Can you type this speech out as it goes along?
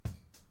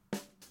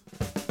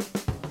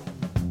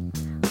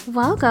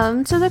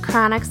Welcome to the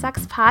Chronic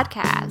Sex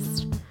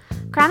Podcast.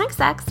 Chronic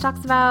Sex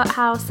talks about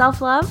how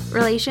self-love,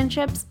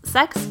 relationships,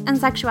 sex, and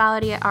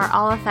sexuality are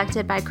all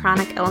affected by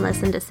chronic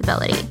illness and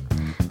disability.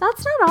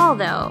 That's not all,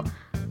 though.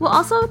 We'll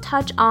also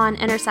touch on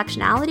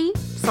intersectionality,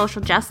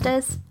 social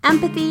justice,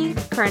 empathy,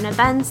 current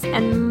events,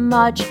 and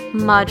much,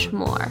 much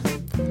more.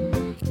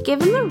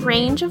 Given the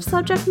range of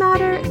subject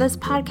matter, this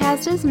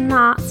podcast is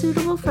not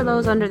suitable for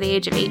those under the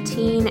age of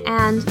 18,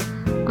 and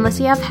unless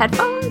you have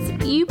headphones,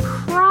 you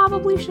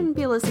probably shouldn't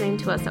be listening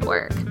to us at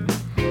work.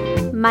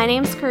 My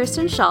name's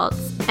Kirsten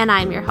Schultz, and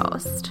I'm your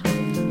host.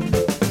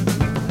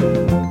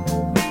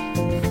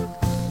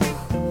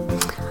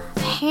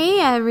 Hey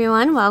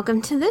everyone,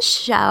 welcome to the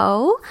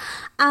show.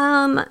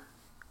 I'm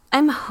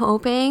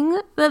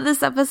hoping that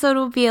this episode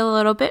will be a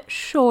little bit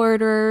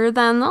shorter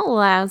than the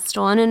last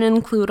one and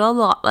include a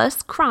lot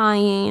less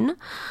crying.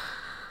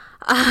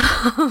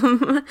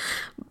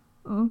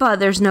 But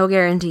there's no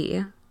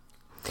guarantee.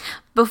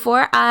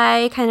 Before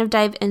I kind of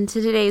dive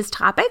into today's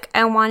topic,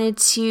 I wanted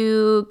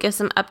to give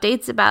some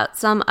updates about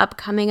some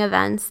upcoming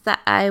events that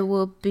I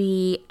will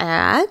be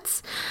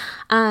at.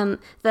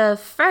 The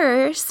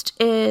first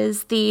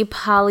is the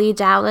Poly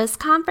Dallas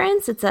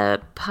conference. It's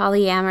a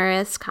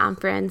polyamorous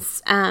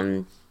conference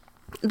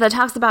that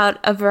talks about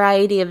a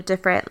variety of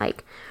different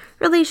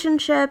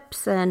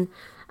relationships and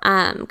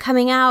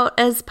coming out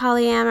as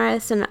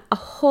polyamorous and a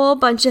whole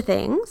bunch of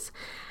things.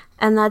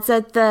 And that's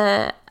at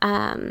the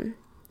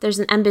there's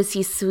an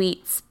Embassy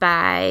Suites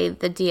by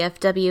the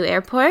DFW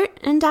airport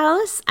in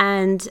Dallas,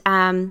 and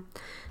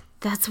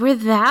that's where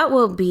that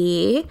will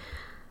be.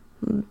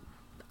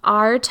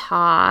 Our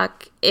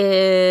talk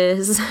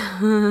is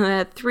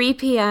at 3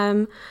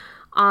 p.m.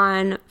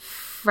 on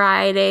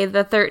Friday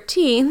the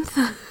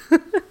 13th.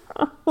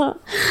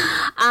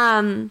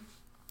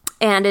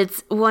 And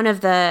it's one of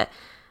the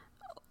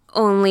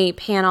only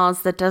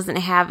panels that doesn't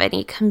have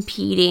any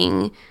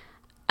competing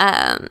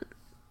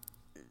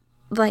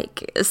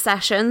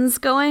sessions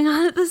going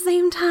on at the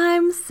same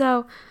time.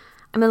 So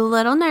I'm a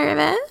little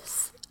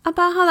nervous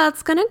about how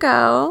that's going to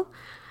go.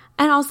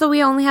 And also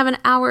we only have an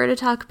hour to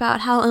talk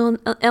about how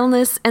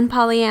illness and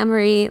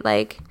polyamory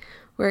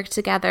work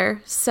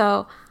together.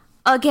 So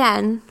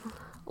again,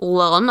 a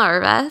little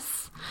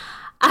nervous.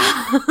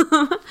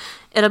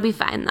 It'll be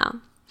fine though.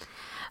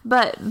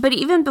 But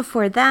even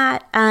before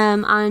that,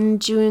 on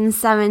June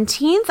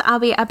 17th, I'll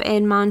be up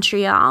in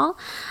Montreal.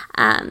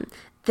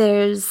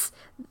 There's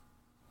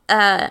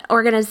an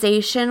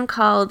organization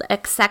called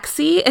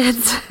Exexi.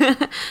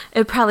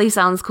 It probably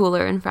sounds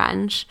cooler in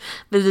French,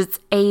 but it's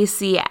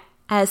ACSEXE+,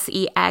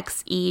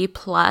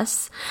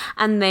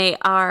 and they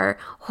are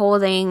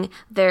holding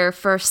their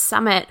first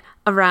summit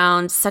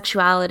around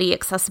sexuality,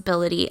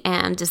 accessibility,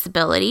 and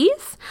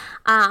disabilities.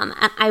 And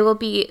I will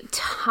be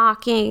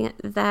talking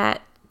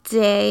that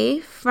day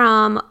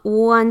from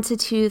 1 to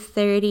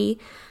 2:30.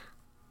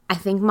 I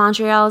think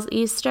Montreal's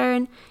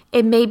Eastern.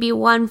 It may be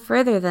one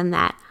further than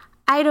that.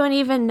 I don't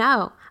even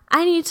know.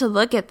 I need to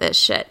look at this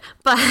shit.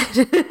 But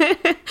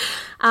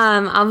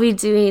I'll be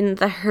doing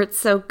the Hurt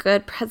So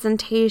Good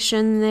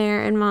presentation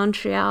there in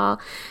Montreal.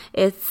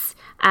 It's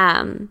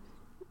going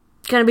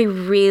to be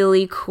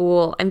really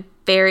cool. I'm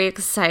very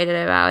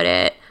excited about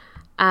it.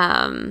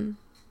 And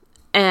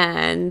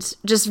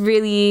just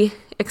really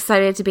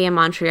excited to be in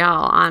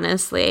Montreal,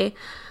 honestly.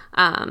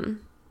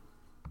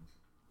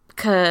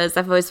 Because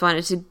I've always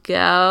wanted to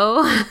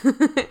go.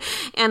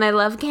 And I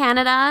love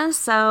Canada,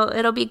 so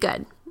it'll be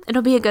good.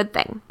 It'll be a good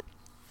thing.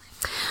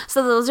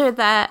 So those are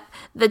the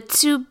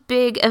two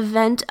big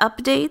event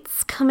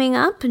updates coming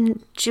up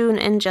in June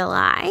and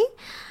July.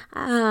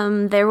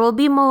 There will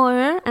be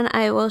more, and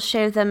I will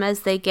share them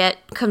as they get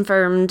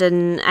confirmed,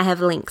 and I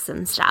have links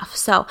and stuff.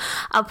 So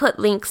I'll put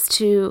links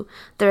to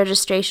the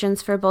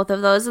registrations for both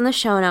of those in the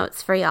show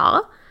notes for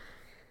y'all.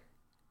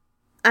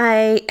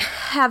 I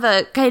have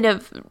a kind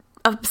of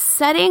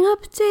upsetting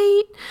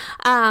update.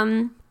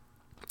 I've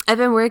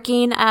been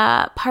working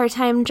a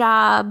part-time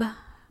job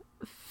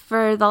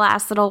for the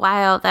last little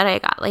while that I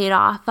got laid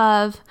off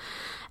of,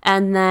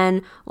 and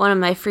then one of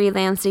my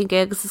freelancing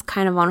gigs is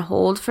kind of on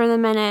hold for the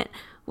minute,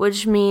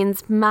 which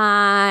means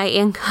my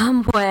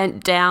income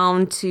went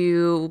down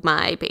to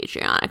my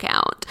Patreon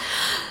account,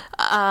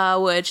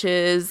 which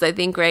is, I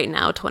think right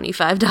now,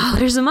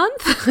 $25 a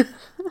month.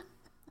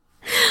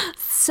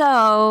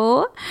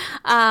 So,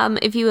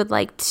 if you would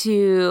like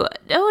to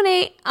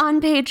donate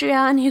on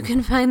Patreon, you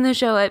can find the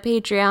show at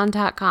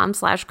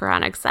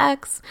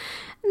patreon.com/chronicsex.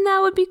 And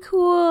that would be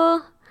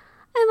cool.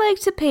 I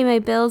like to pay my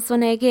bills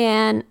when I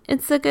can.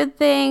 It's a good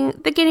thing.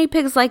 The guinea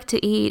pigs like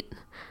to eat.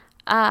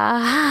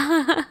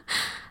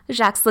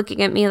 Jacques looking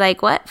at me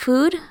like, what?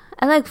 Food?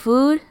 I like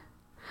food.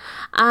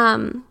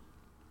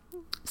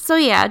 So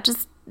yeah,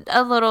 just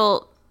a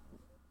little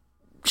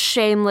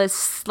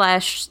shameless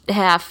 /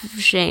 half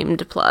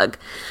shamed plug.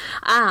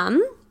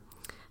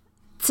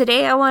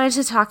 Today I wanted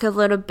to talk a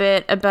little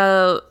bit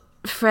about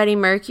Freddie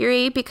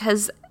Mercury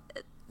because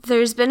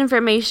there's been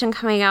information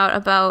coming out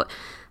about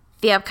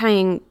the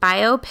upcoming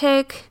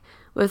biopic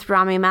with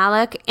Rami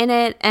Malek in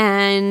it,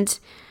 and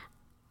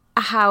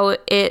how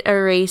it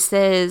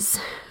erases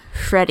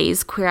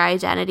Freddie's queer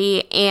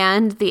identity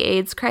and the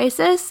AIDS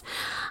crisis.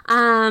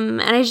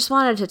 And I just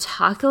wanted to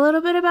talk a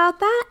little bit about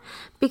that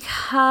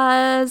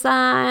because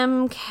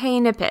I'm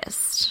kind of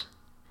pissed.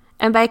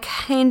 And by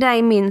kind,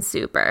 I mean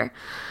super.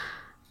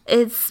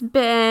 It's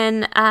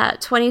been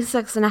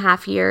 26 and a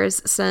half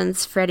years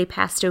since Freddie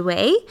passed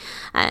away.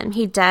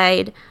 He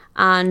died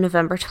on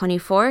November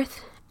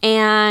 24th,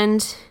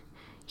 and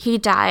he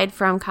died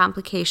from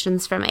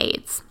complications from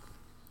AIDS.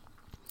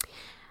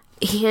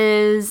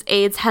 His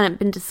AIDS hadn't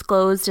been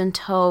disclosed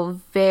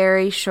until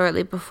very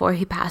shortly before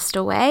he passed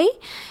away.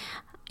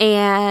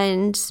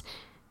 And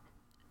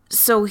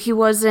so he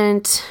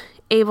wasn't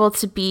able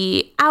to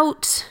be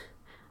out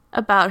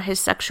about his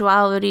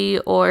sexuality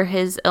or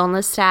his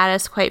illness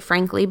status, quite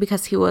frankly,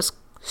 because he was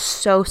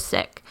so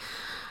sick.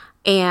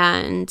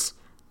 And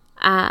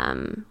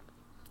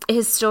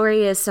his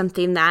story is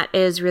something that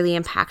is really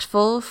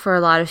impactful for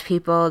a lot of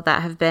people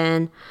that have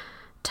been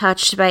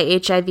touched by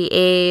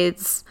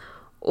HIV/AIDS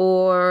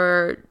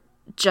or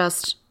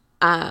just,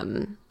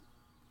 are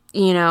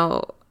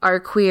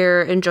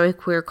queer, enjoy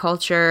queer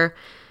culture,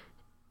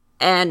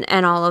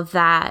 and all of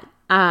that.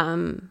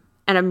 And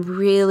I'm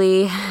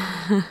really,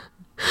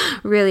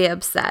 really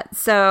upset.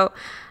 So,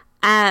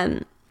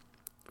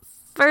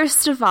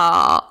 first of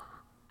all,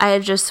 I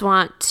just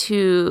want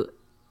to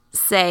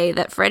say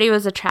that Freddie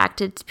was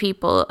attracted to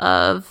people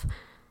of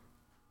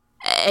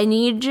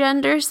any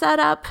gender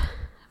setup.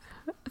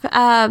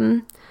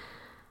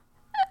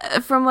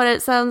 From what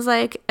it sounds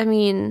like, I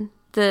mean,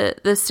 the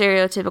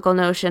stereotypical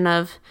notion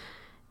of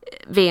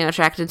being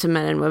attracted to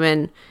men and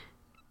women,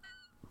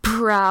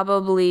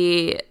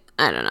 probably,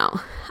 I don't know.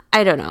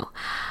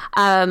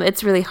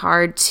 It's really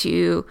hard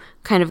to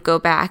kind of go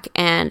back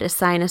and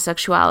assign a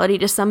sexuality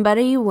to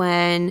somebody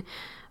when,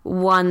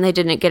 one, they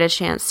didn't get a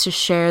chance to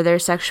share their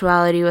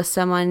sexuality with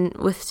someone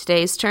with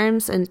today's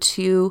terms, and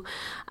two,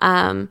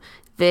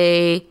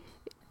 they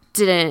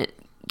didn't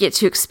get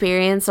to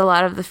experience a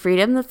lot of the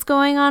freedom that's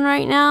going on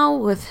right now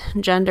with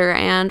gender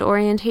and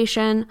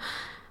orientation.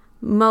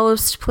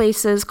 Most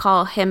places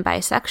call him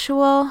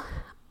bisexual.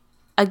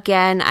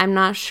 Again, I'm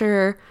not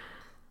sure.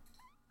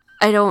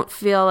 I don't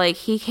feel like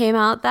he came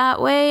out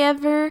that way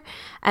ever.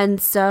 And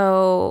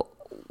so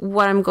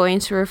what I'm going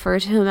to refer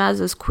to him as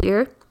is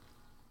queer.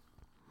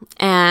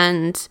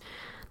 And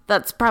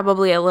that's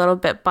probably a little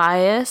bit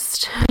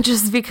biased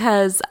just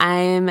because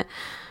I'm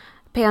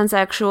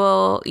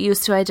pansexual,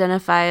 used to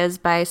identify as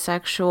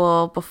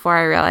bisexual before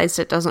I realized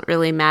it doesn't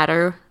really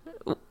matter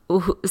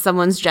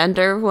someone's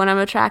gender when I'm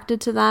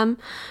attracted to them.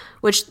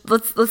 Which,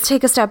 let's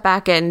take a step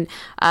back and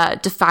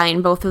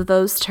define both of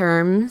those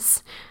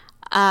terms,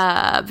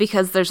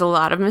 because there's a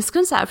lot of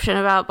misconception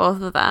about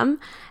both of them,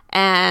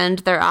 and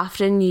they're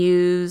often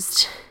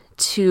used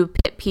to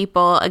pit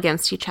people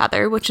against each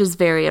other, which is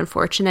very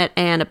unfortunate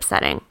and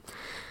upsetting.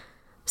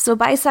 So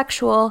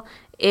bisexual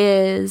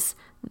is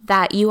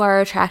that you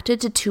are attracted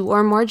to two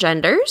or more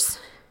genders,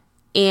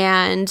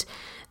 and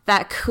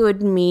that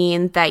could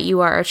mean that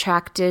you are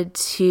attracted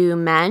to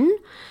men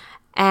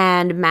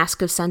and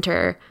masc of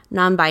center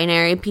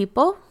non-binary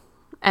people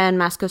and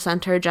masc of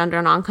center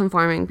gender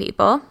non-conforming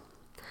people.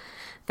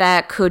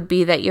 That could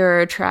be that you're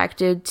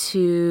attracted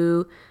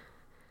to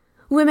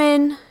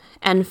women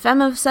and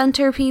femme of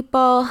center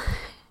people.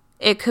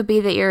 It could be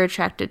that you're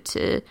attracted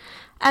to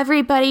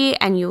everybody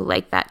and you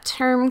like that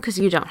term because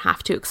you don't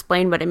have to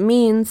explain what it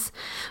means,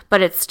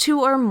 but it's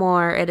two or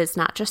more. It is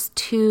not just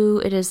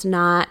two. It is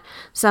not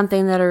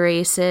something that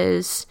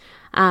erases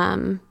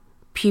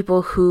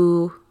people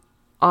who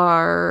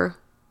are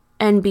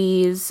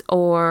NBs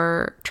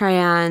or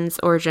trans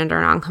or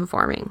gender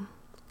nonconforming.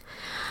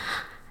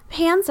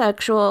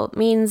 Pansexual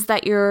means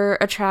that you're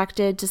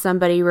attracted to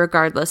somebody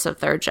regardless of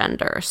their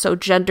gender. So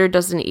gender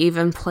doesn't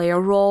even play a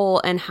role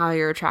in how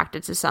you're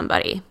attracted to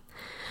somebody.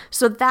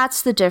 So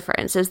that's the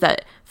difference, is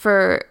that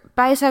for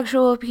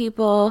bisexual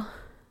people,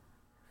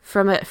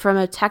 from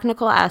a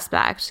technical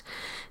aspect,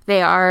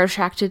 they are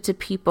attracted to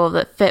people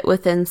that fit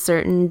within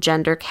certain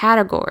gender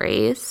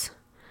categories,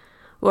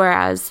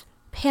 whereas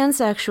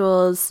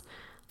pansexuals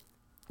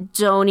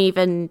don't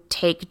even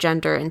take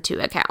gender into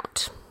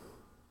account.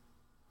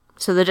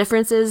 So the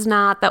difference is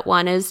not that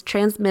one is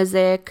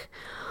transmisic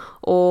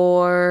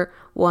or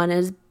one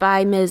is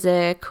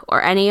bimisic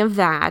or any of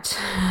that.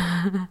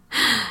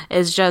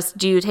 It's just,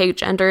 do you take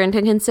gender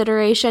into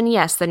consideration?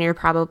 Yes, then you're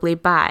probably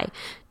bi.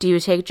 Do you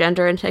take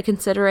gender into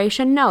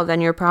consideration? No,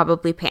 then you're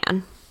probably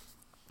pan.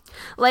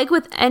 Like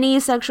with any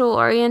sexual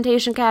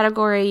orientation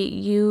category,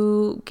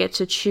 you get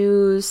to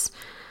choose,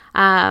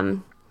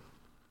 what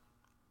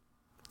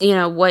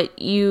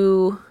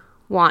you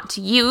want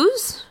to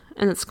use,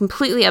 and it's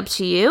completely up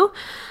to you.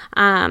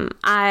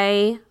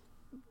 I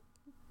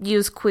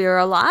use queer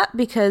a lot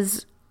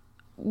because,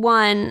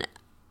 one,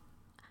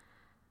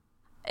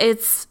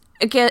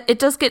 it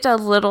does get a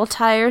little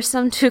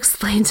tiresome to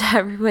explain to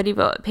everybody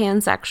what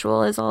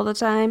pansexual is all the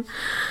time,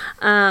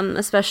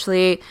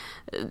 especially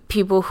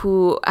people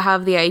who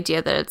have the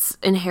idea that it's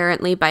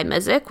inherently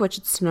bimisic, which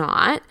it's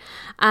not.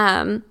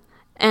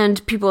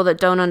 and people that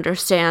don't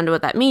understand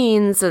what that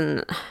means,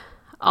 and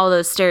all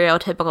those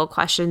stereotypical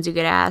questions you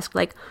get asked,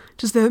 like,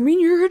 does that mean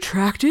you're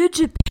attracted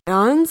to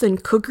pans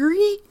and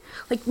cookery?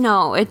 Like,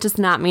 no, it does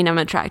not mean I'm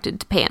attracted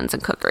to pans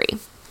and cookery.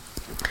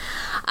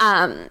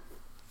 And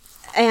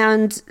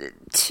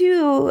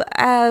two,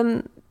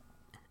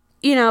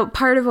 you know,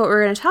 part of what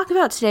we're going to talk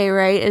about today,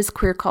 right, is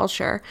queer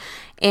culture.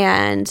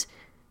 And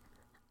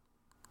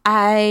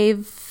I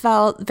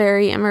felt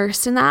very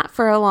immersed in that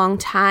for a long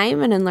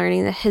time, and in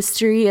learning the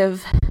history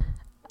of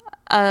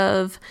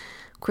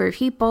queer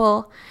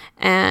people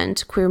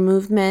and queer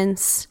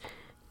movements,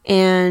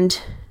 and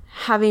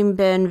having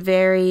been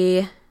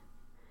very,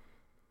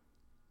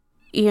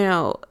 you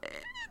know,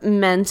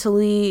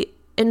 mentally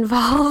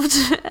involved,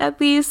 at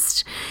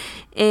least,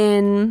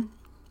 in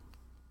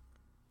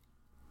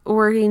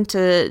working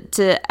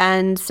to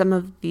end some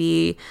of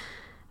the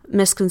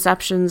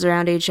misconceptions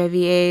around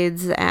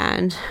HIV/AIDS,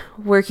 and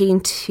working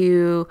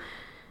to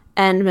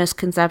end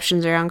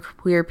misconceptions around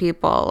queer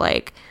people.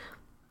 Like,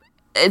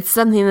 it's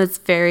something that's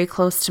very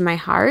close to my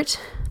heart.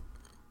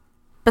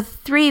 But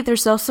three,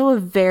 there's also a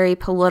very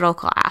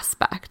political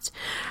aspect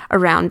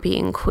around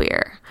being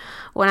queer.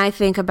 When I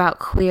think about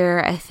queer,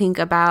 I think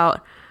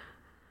about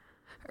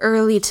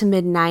early to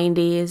mid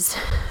 90s,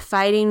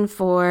 fighting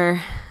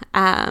for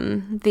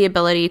the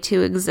ability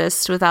to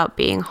exist without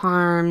being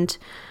harmed,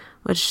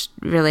 which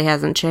really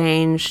hasn't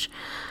changed.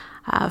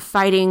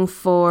 Fighting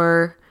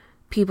for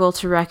people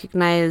to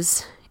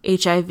recognize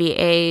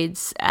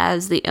HIV/AIDS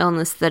as the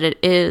illness that it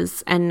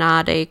is, and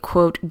not a,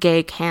 quote,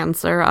 gay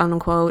cancer,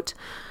 unquote.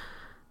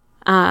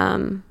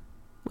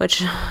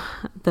 Which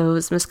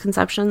those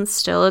misconceptions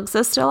still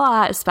exist a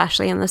lot,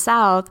 especially in the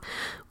South,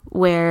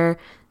 where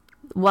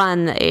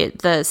one,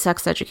 the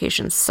sex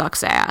education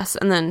sucks ass,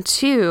 and then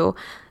two,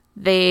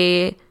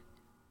 they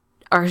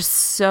are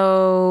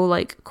so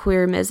like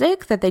queer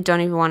music that they don't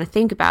even want to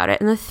think about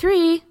it. And the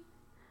three,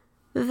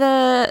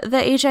 the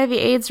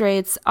HIV/AIDS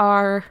rates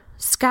are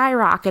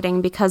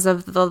skyrocketing because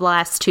of the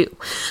last two.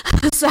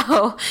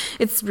 So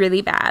it's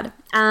really bad.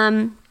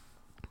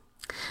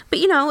 But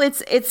you know,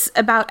 it's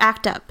about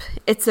ACT UP.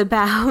 It's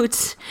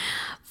about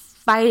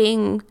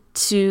fighting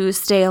to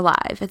stay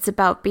alive. It's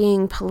about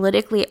being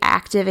politically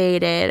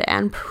activated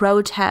and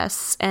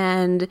protests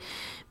and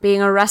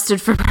being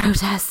arrested for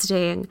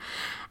protesting.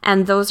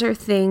 And those are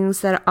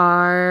things that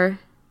are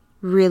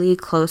really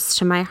close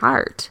to my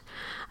heart.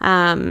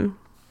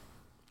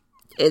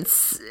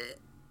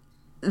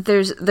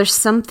 There's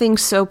something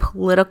so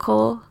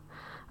political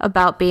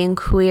about being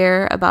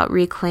queer, about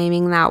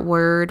reclaiming that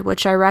word,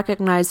 which I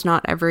recognize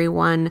not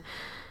everyone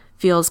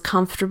feels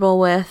comfortable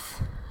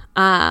with.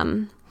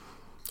 And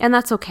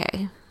that's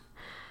okay.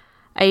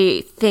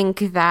 I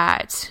think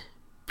that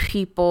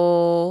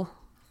people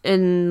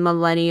in the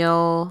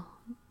millennial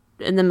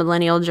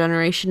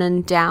generation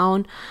and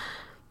down,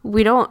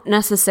 we don't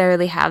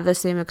necessarily have the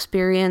same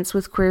experience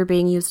with queer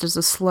being used as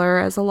a slur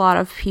as a lot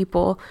of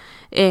people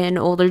in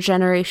older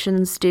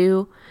generations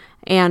do.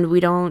 And we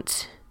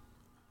don't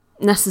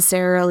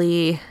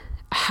necessarily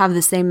have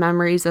the same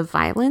memories of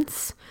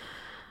violence.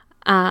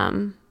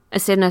 I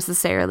say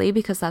necessarily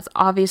because that's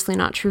obviously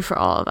not true for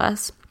all of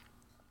us.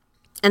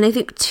 And I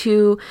think,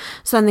 too,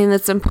 something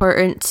that's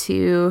important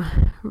to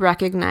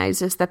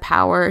recognize is the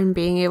power in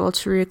being able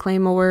to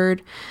reclaim a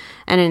word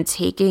and in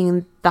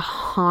taking the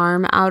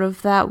harm out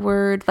of that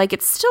word. Like,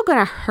 it's still going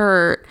to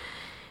hurt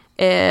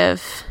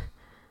if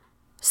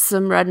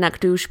some redneck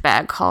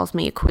douchebag calls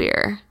me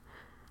queer.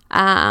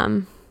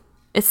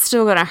 It's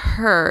still going to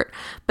hurt,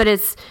 but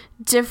it's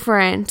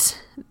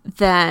different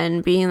than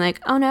being like,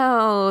 oh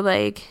no,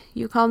 like,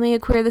 you called me a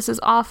queer, this is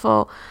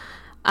awful.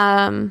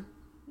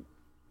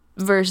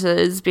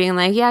 Versus being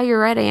like, yeah, you're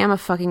right, I am a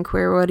fucking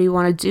queer, what do you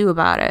want to do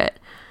about it?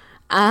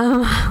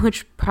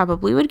 Which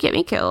probably would get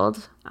me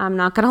killed, I'm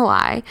not gonna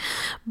lie.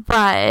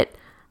 But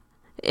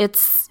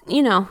it's,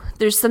 you know,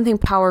 there's something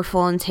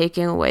powerful in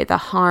taking away the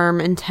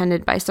harm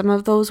intended by some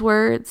of those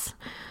words.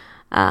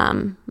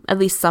 At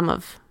least some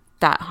of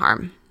that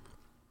harm.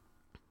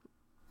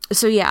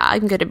 So yeah,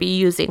 I'm going to be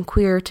using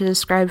queer to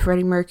describe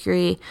Freddie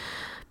Mercury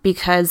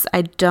because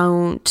I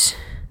don't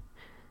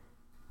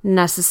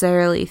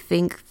necessarily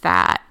think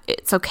that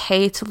it's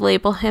okay to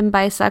label him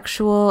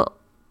bisexual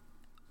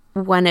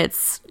when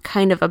it's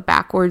kind of a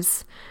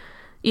backwards,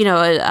 you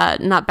know,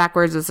 not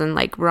backwards as in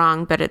like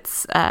wrong, but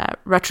it's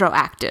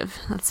retroactive.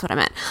 That's what I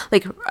meant.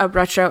 Like a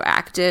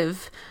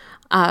retroactive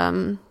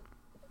kind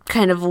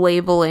of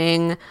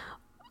labeling,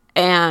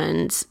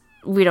 and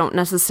we don't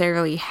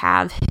necessarily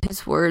have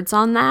his words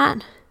on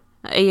that.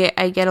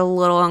 I get a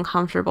little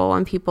uncomfortable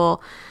when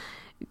people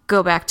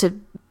go back to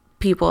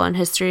people in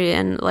history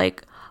and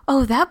like,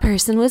 oh, that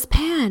person was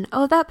pan.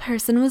 Oh, that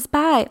person was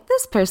bi.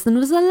 This person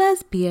was a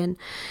lesbian.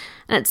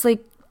 And it's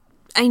like,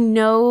 I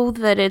know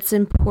that it's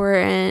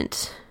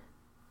important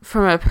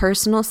from a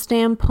personal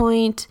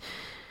standpoint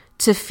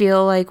to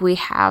feel like we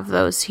have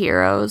those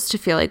heroes, to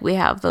feel like we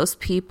have those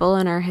people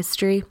in our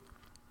history.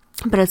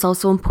 But it's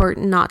also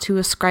important not to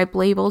ascribe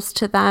labels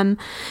to them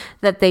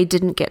that they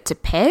didn't get to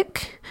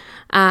pick.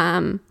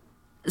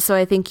 So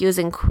I think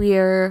using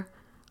queer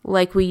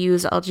like we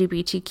use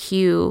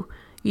LGBTQ,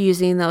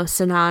 using those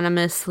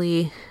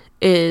synonymously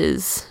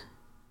is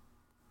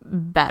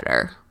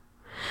better.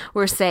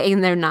 We're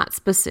saying they're not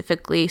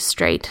specifically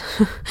straight.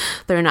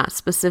 They're not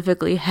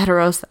specifically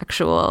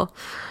heterosexual,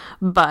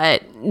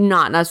 but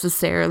not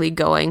necessarily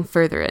going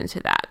further into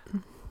that.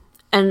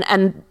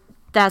 And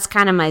that's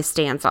kind of my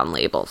stance on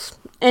labels.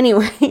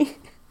 Anyway,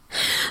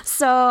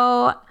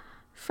 so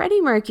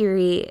Freddie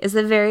Mercury is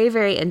a very,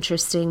 very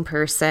interesting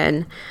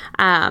person.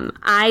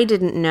 I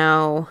didn't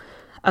know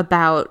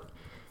about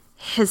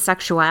his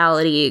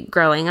sexuality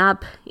growing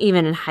up.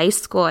 Even in high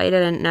school, I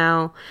didn't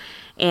know.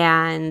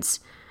 And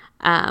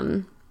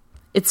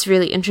it's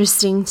really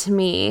interesting to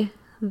me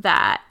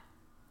that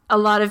a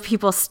lot of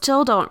people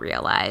still don't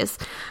realize.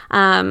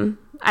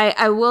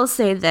 I will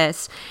say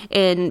this,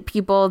 in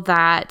people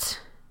that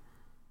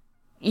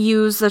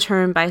use the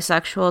term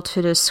bisexual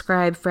to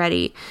describe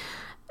Freddie,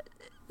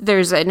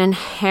 there's an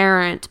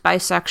inherent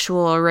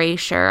bisexual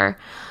erasure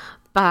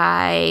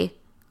by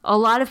a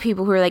lot of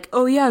people who are like,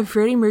 oh yeah,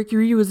 Freddie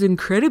Mercury was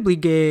incredibly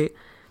gay.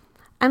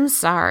 I'm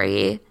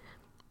sorry.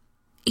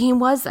 He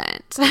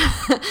wasn't.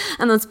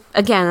 And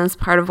that's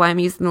part of why I'm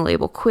using the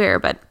label queer,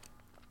 but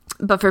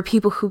for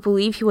people who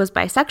believe he was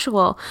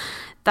bisexual,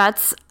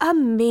 that's a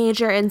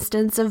major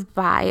instance of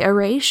bi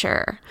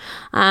erasure.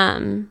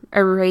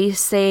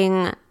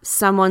 Erasing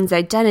someone's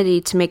identity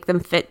to make them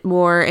fit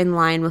more in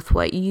line with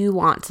what you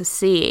want to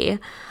see.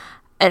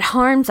 It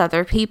harms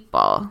other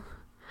people.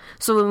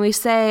 So when we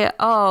say,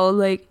 oh,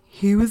 like,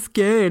 he was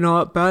gay,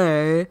 not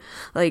bi,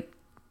 like,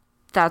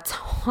 that's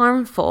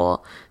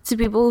harmful to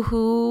people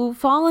who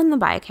fall in the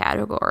bi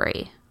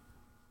category.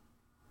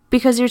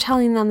 Because you're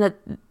telling them that,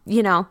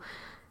 you know,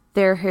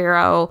 their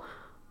hero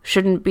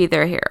shouldn't be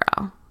their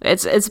hero.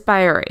 It's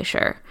bi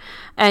erasure.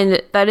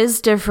 And that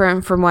is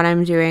different from what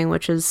I'm doing,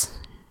 which is,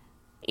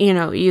 you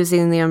know,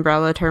 using the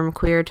umbrella term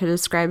queer to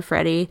describe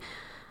Freddie,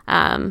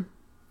 out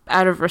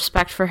of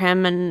respect for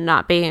him and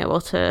not being able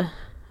to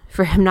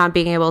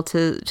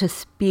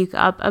speak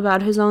up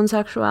about his own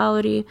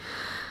sexuality.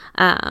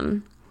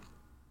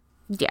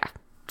 Yeah,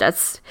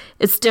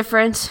 it's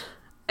different.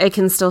 I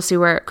can still see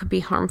where it could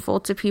be harmful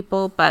to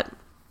people, but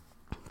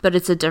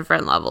it's a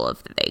different level of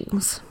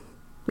things.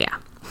 Yeah.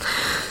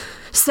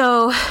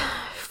 So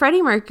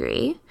Freddie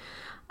Mercury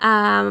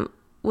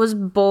was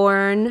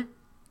born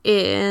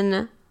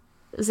in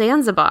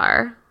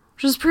Zanzibar,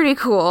 which is pretty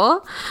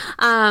cool.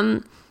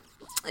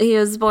 He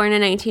was born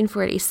in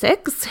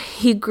 1946.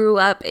 He grew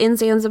up in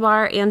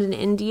Zanzibar and in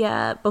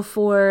India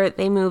before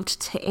they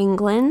moved to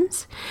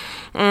England,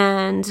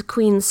 and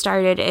Queen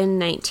started in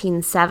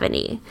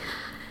 1970.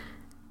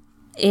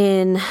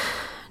 In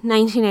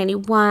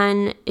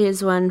 1991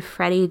 is when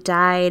Freddie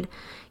died.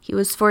 He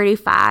was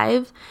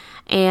 45,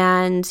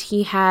 and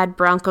he had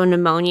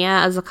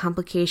bronchopneumonia as a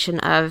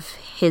complication of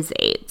his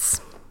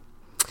AIDS.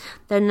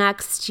 The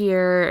next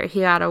year,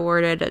 he got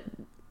awarded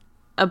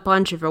a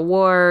bunch of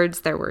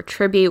awards. There were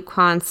tribute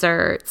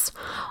concerts,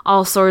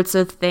 all sorts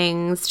of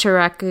things to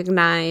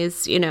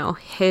recognize, you know,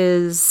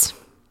 his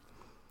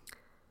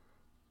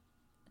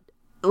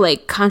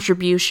like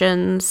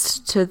contributions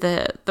to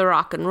the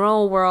rock and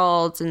roll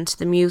world and to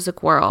the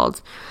music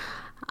world.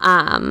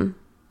 And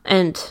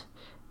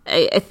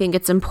I think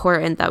it's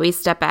important that we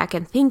step back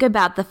and think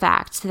about the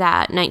fact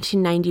that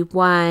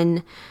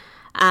 1991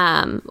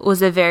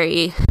 was a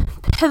very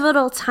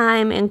pivotal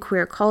time in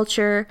queer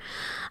culture.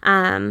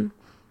 And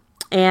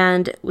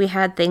we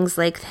had things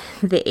like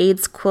the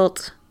AIDS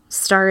quilt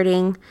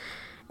starting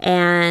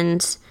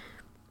and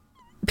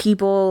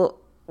people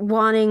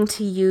wanting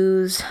to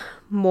use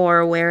more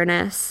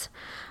awareness,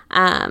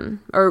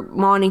 or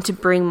wanting to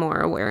bring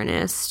more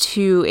awareness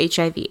to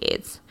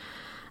HIV/AIDS.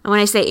 And when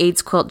I say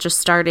AIDS quilt just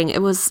starting,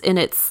 it was in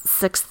its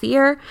 6th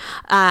year,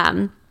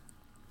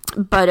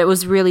 but it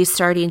was really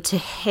starting to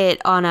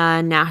hit on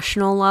a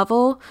national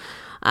level.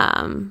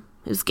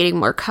 It was getting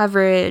more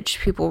coverage.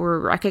 People were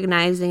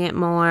recognizing it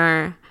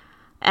more.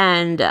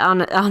 And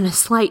on a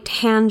slight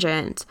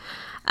tangent,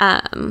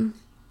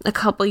 a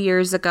couple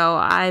years ago,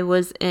 I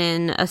was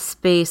in a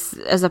space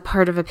as a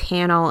part of a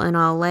panel in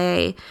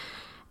LA,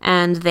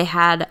 and they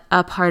had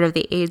a part of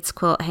the AIDS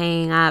quilt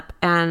hanging up.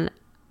 And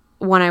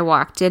when I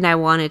walked in, I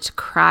wanted to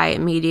cry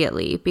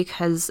immediately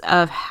because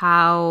of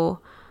how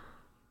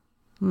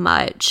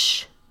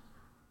much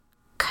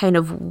kind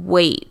of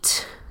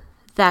weight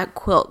that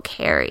quilt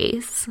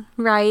carries,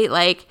 right?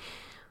 Like,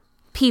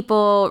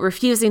 people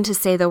refusing to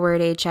say the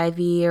word HIV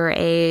or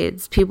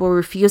AIDS, people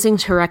refusing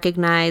to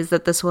recognize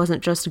that this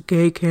wasn't just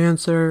gay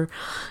cancer,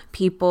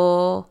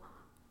 people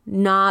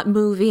not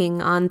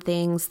moving on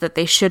things that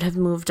they should have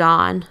moved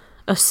on,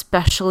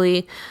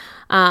 especially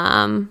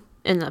in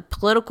the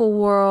political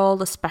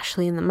world,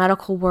 especially in the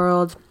medical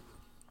world.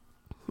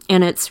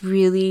 And it's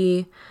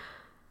really,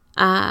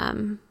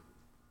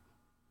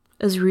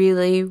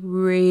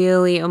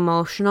 really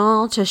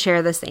emotional to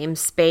share the same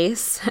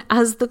space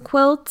as the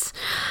quilt.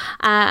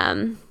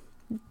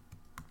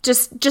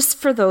 Just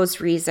for those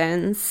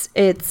reasons,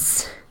 I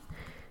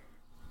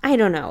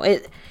don't know,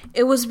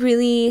 it was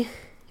really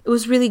it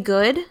was really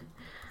good.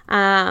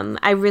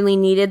 I really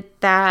needed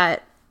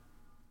that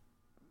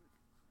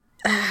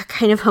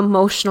kind of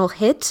emotional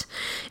hit,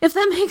 if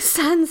that makes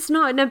sense,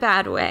 not in a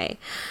bad way.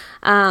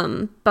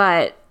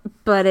 But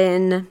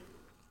in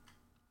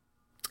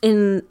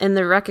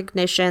the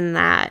recognition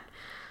that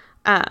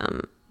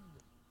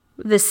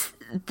this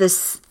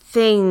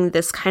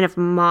kind of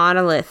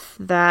monolith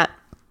that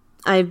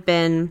I've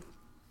been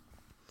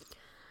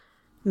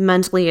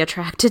mentally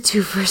attracted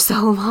to for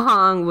so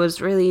long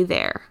was really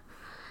there.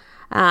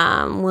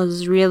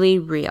 Was really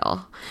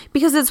real.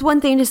 Because it's one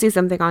thing to see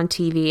something on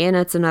TV, and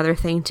it's another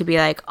thing to be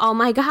like, oh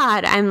my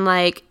God, I'm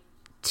like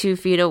 2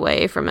 feet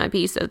away from a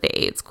piece of the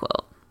AIDS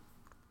quilt.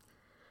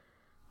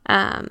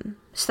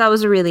 So that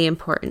was really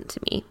important to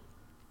me.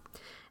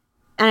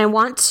 And I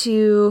want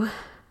to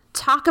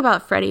talk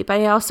about Freddie, but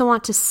I also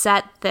want to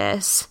set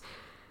this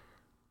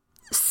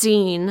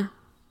scene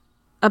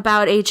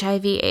about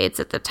HIV/AIDS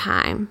at the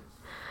time.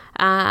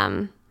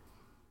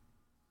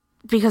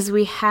 Because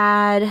we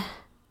had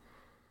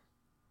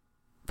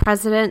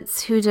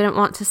presidents who didn't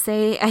want to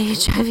say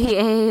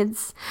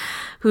HIV/AIDS,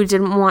 who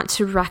didn't want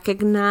to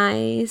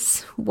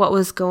recognize what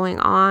was going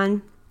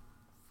on.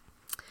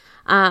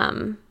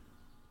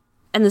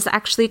 And this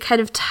actually kind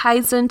of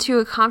ties into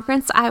a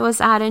conference I was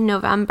at in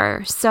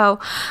November. So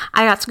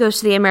I got to go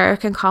to the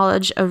American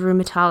College of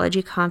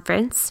Rheumatology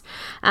conference.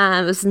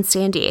 It was in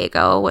San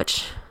Diego,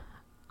 which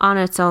on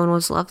its own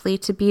was lovely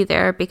to be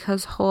there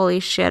because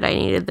holy shit, I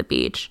needed the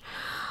beach.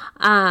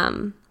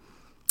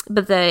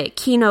 But the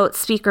keynote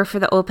speaker for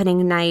the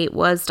opening night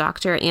was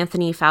Dr.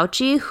 Anthony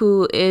Fauci,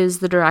 who is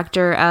the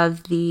director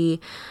of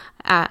the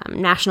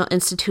National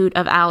Institute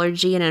of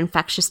Allergy and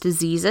Infectious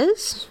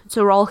Diseases. It's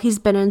a role he's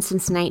been in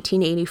since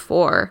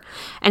 1984.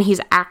 And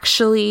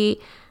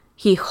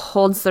he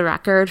holds the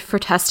record for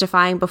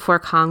testifying before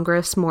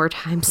Congress more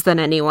times than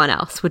anyone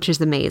else, which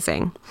is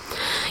amazing.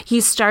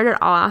 He started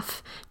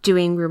off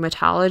doing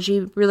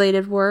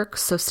rheumatology-related work,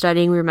 so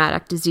studying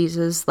rheumatic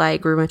diseases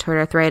like rheumatoid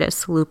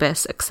arthritis,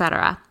 lupus,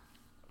 etc.,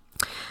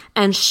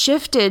 and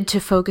shifted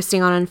to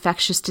focusing on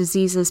infectious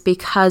diseases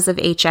because of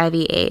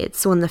HIV/AIDS.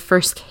 So when the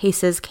first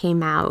cases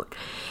came out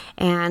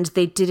and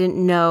they didn't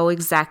know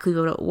exactly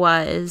what it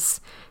was,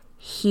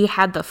 he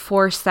had the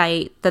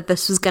foresight that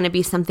this was going to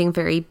be something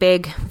very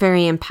big,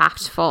 very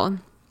impactful.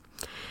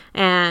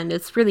 And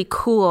it's really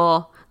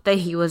cool that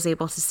he was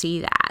able to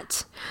see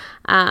that.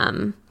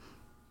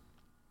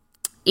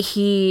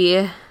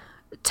 He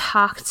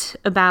talked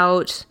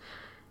about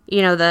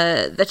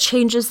the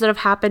changes that have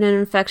happened in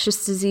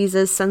infectious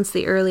diseases since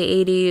the early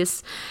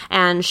 80s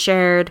and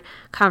shared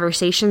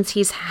conversations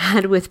he's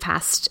had with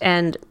past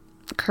and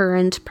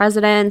current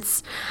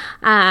presidents.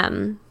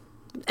 And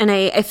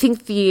I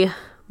think the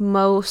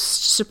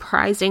most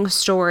surprising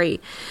story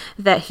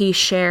that he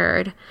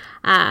shared.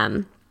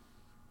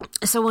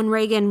 So when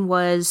Reagan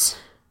was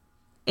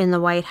in the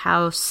White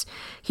House,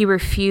 he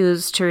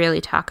refused to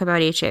really talk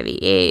about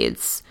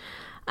HIV/AIDS.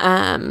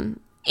 And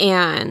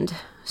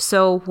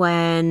so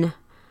when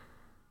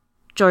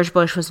George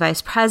Bush was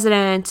vice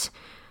president,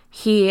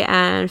 he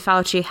and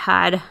Fauci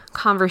had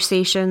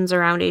conversations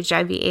around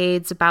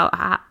HIV/AIDS about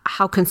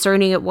how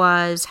concerning it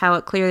was, how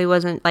it clearly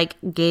wasn't like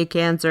gay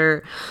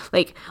cancer,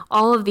 like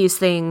all of these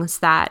things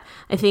that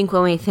I think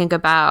when we think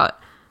about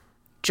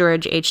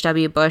George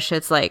H.W. Bush,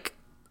 it's like,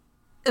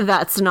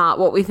 that's not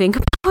what we think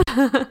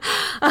about.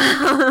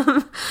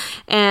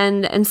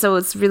 And so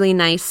it's really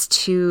nice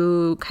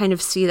to kind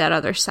of see that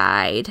other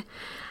side.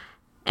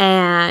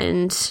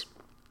 And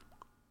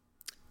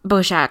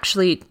Bush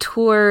actually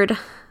toured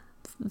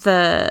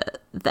the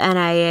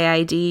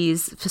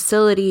NIAID's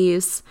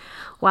facilities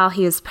while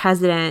he was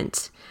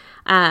president,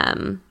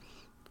 and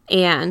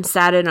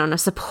sat in on a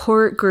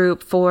support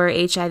group for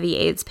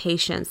HIV/AIDS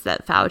patients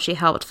that Fauci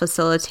helped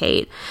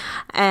facilitate.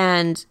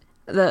 And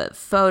the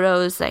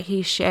photos that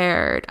he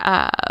shared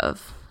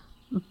of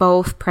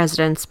both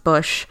Presidents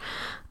Bush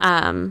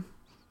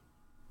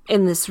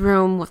in this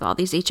room with all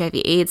these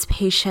HIV/AIDS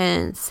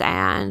patients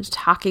and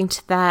talking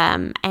to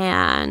them,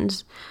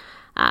 and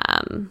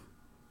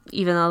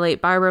even the late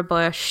Barbara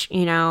Bush,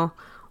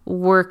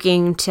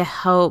 working to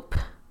help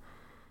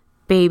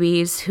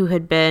babies who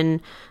had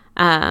been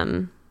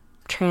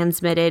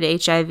transmitted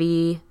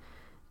HIV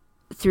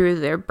through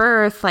their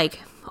birth,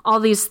 like all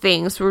these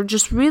things were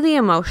just really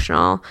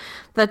emotional.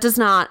 That does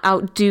not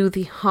outdo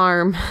the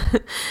harm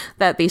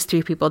that these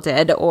 3 people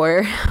did,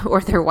 or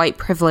their white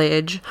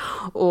privilege,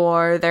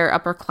 or their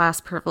upper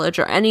class privilege,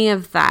 or any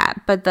of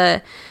that. But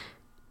the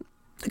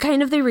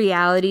kind of the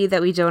reality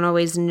that we don't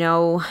always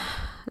know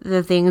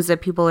the things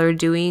that people are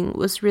doing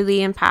was really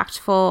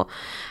impactful.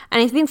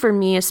 And I think for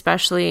me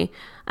especially,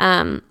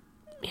 I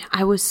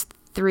was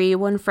 3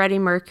 when Freddie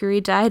Mercury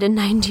died in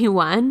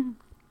 91.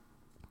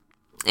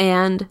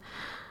 And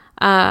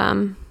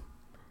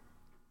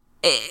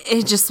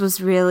it just was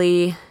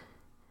really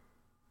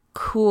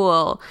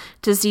cool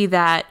to see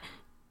that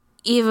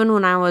even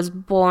when I was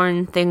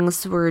born,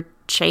 things were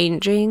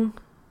changing.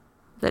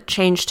 That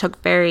change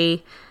took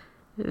very,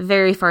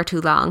 very far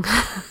too long,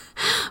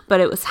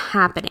 but it was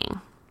happening.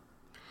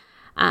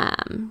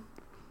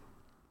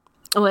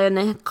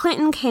 When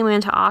Clinton came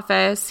into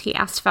office, he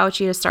asked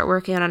Fauci to start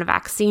working on a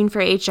vaccine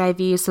for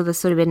HIV. So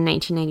this would have been in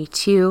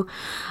 1992.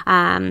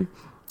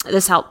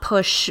 This helped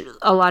push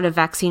a lot of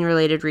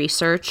vaccine-related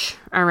research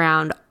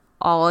around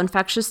all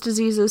infectious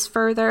diseases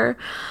further,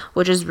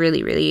 which is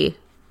really, really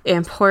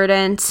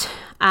important.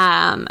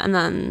 And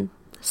then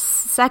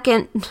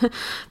second,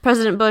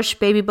 President Bush,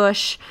 baby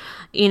Bush,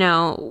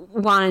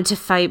 wanted to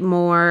fight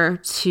more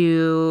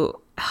to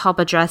help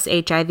address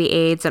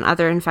HIV/AIDS and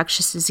other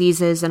infectious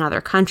diseases in other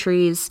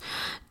countries.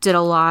 Did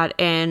a lot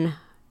in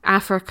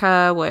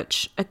Africa,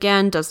 which,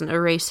 again, doesn't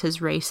erase his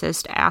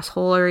racist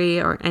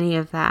assholery or any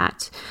of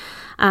that.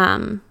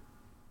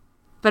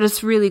 But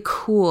it's really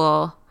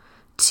cool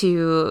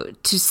to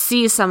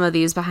see some of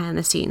these behind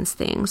the scenes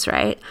things,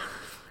 right?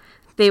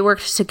 They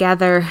worked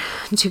together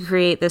to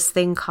create this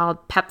thing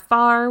called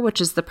PEPFAR, which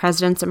is the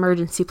President's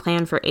Emergency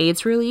Plan for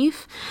AIDS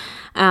Relief.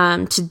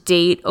 To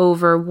date,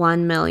 over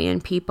 1 million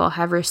people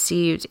have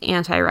received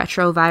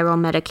antiretroviral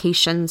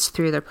medications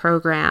through the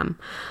program,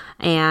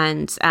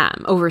 and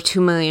over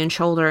 2 million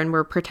children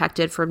were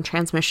protected from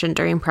transmission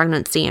during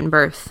pregnancy and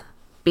birth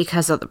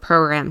because of the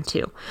program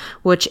too,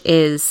 which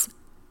is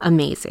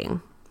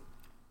amazing.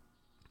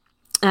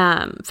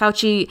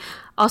 Fauci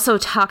also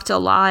talked a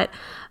lot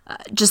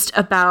just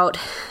about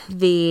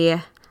the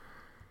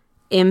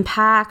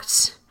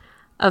impact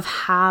of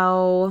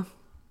how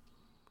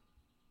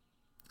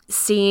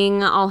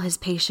seeing all his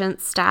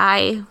patients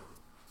die,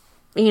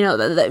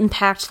 the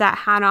impact that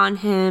had on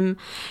him,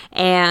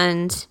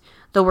 and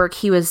the work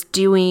he was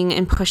doing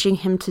and pushing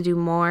him to do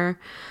more.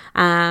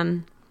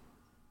 And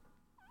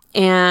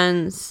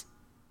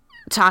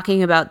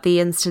talking about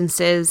the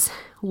instances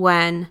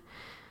when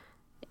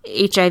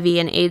HIV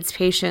and AIDS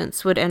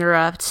patients would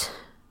interrupt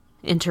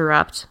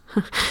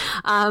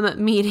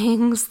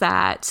meetings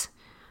that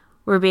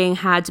were being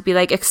had to be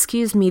like,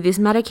 excuse me, these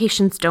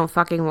medications don't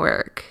fucking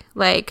work.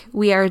 Like,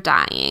 we are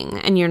dying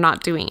and you're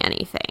not doing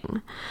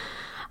anything.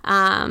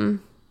 And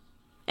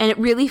it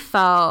really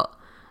felt,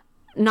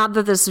 not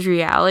that this is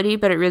reality,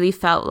 but it really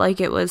felt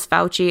like it was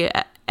Fauci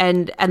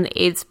and the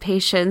AIDS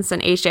patients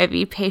and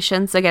HIV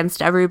patients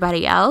against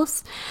everybody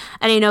else.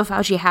 And I know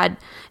Fauci had,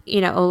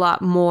 a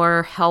lot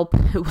more help.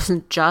 It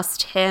wasn't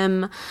just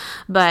him,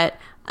 but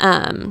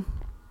the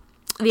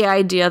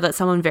idea that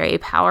someone very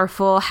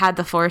powerful had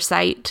the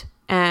foresight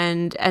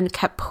and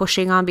kept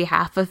pushing on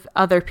behalf of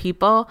other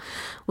people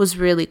was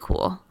really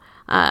cool.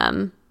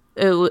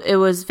 It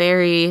was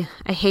very,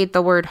 I hate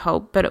the word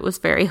hope, but it was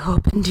very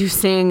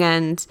hope-inducing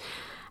and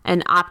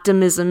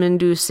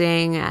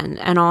optimism-inducing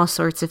and all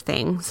sorts of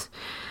things,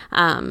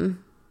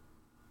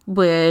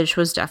 which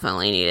was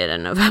definitely needed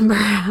in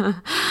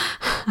November.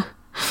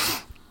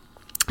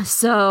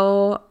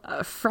 So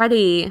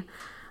Freddie,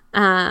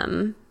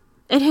 in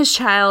his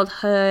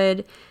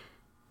childhood,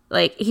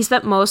 like, he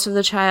spent most of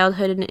the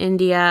childhood in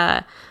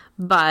India,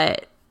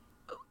 but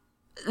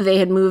they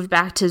had moved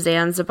back to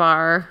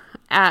Zanzibar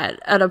at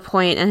a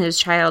point in his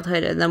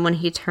childhood, and then when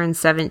he turned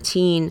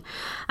 17,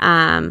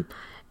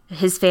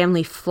 his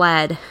family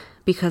fled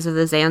because of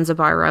the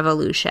Zanzibar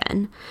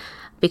revolution,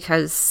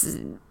 because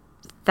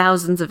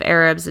thousands of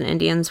Arabs and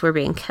Indians were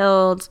being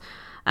killed,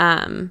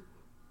 and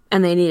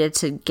they needed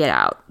to get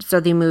out. So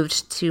they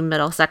moved to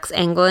Middlesex,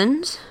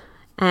 England,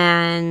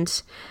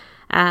 and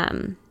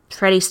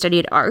Freddie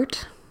studied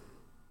art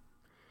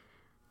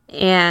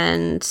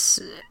and,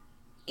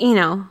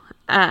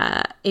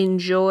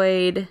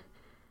 enjoyed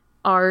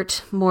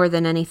art more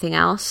than anything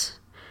else.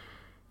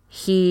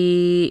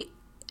 He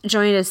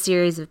joined a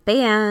series of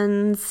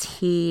bands.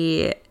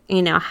 He,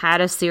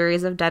 had a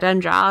series of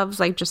dead-end jobs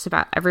like just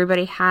about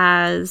everybody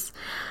has.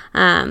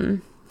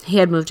 He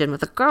had moved in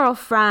with a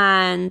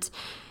girlfriend,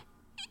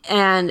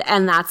 and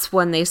that's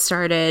when they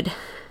started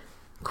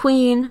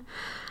Queen.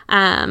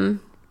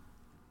 I'm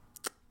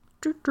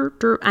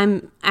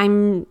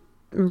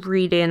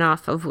reading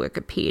off of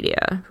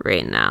Wikipedia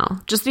right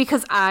now, just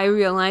because I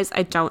realize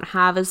I don't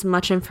have as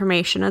much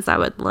information as I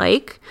would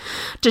like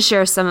to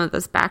share some of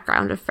this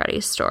background of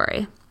Freddie's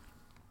story.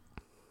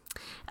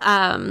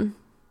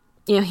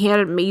 He had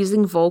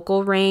amazing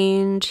vocal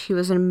range. He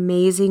was an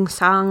amazing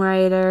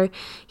songwriter.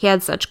 He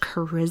had such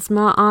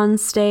charisma on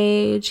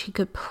stage. He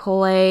could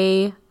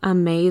play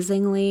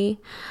amazingly.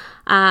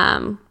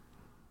 And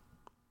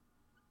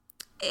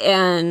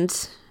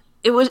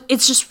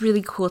it's just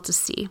really cool to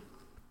see.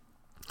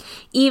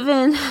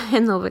 Even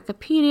in the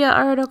Wikipedia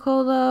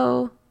article,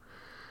 though,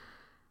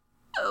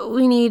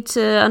 we need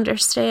to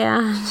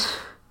understand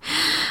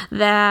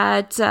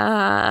that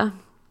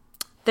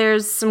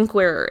there's some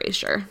queer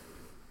erasure.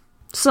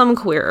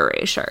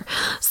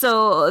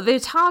 So they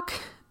talk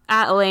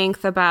at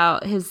length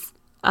about his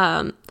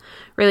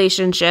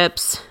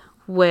relationships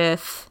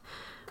with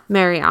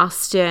Mary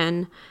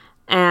Austin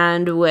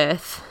and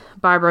with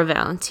Barbara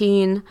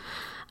Valentine.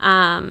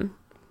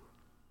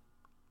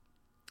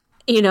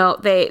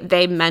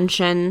 They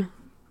mention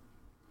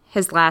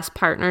his last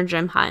partner,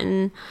 Jim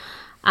Hutton.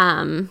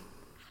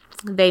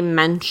 They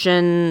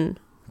mention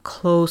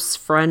close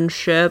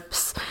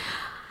friendships.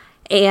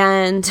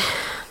 And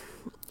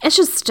it's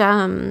just,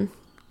 I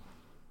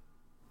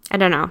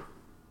don't know.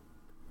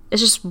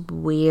 It's just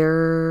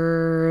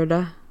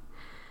weird.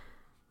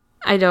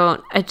 It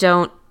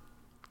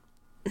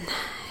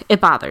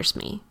bothers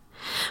me.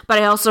 But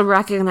I also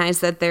recognize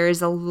that there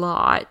is a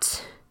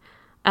lot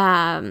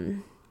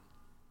that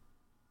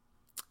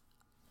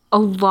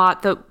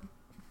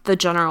the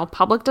general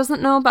public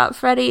doesn't know about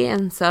Freddie,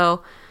 and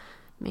so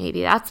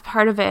maybe that's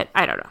part of it.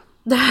 I don't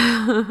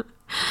know.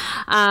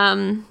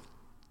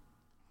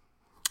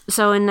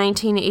 So in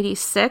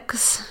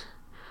 1986,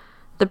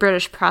 the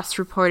British press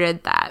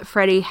reported that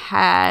Freddie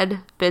had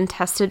been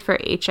tested for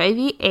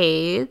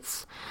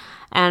HIV/AIDS,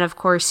 and of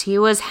course he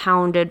was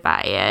hounded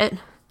by it,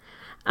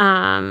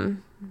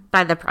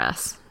 by the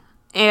press.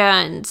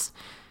 And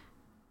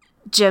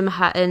Jim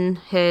Hutton,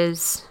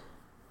 his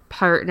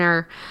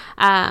partner,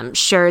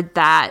 shared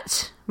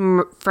that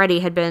Freddie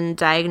had been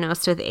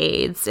diagnosed with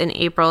AIDS in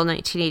April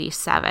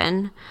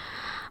 1987,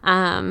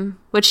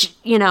 which,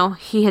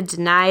 he had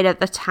denied at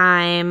the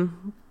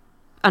time,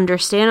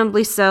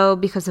 understandably so,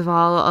 because of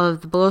all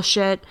of the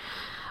bullshit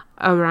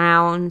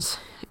around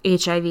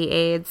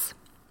HIV/AIDS.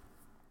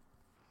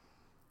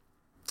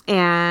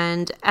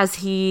 And as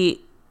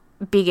he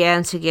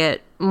began to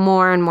get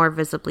more and more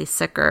visibly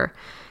sicker,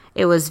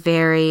 it was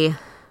very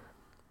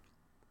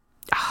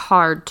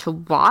hard to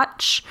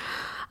watch.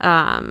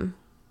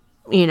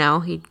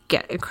 He'd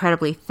get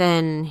incredibly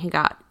thin. He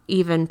got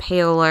even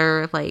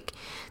paler. Like,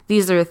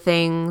 these are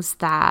things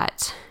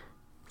that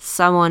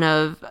someone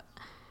of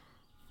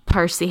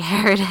Parsi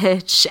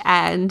heritage,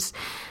 and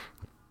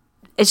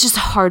it's just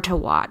hard to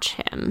watch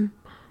him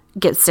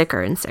get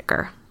sicker and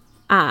sicker.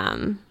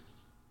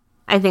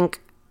 I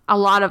think a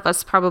lot of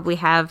us probably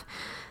have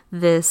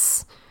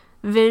this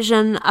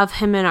vision of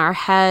him in our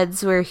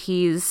heads where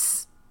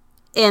he's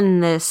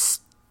in this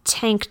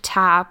tank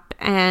top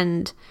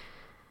and,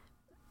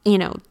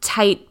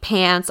 tight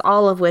pants,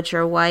 all of which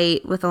are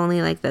white with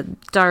only like the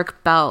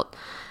dark belt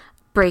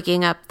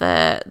breaking up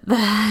the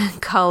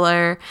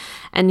color,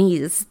 and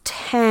he's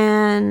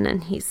tan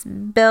and he's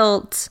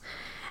built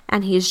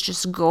and he's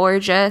just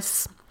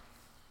gorgeous.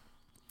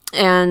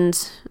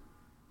 And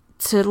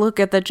to look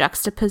at the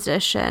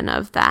juxtaposition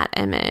of that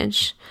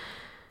image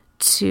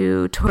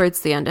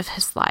towards the end of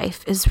his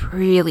life is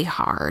really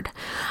hard.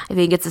 I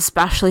think it's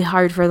especially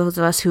hard for those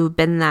of us who've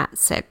been that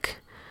sick,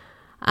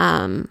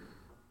 who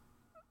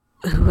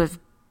have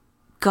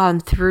gone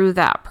through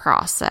that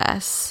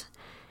process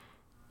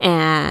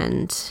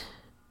and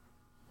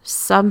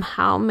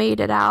somehow made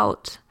it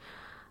out.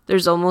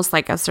 There's almost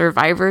like a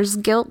survivor's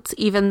guilt,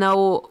 even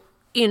though,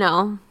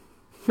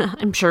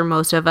 I'm sure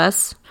most of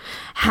us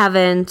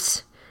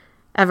haven't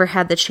ever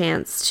had the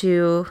chance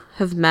to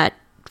have met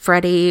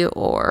Freddie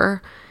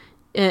or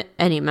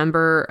any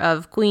member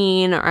of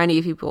Queen or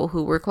any people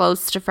who were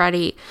close to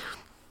Freddie.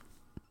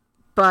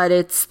 But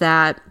it's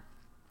that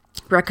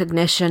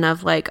recognition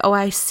of like, oh,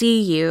 I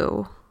see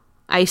you.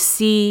 I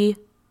see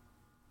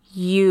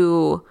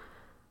you,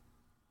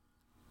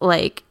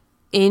 like,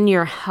 in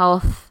your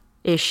health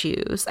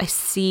issues. I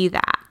see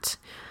that.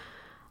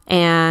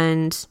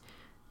 And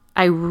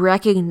I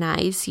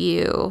recognize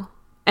you.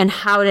 And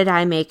how did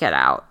I make it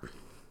out?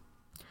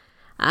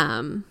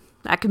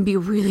 That can be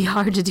really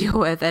hard to deal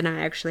with, and I'm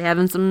actually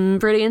having some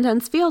pretty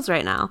intense feels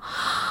right now.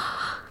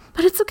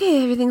 But it's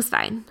okay, everything's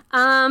fine.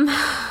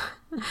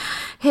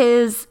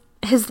 His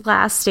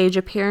last stage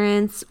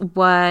appearance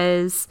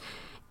was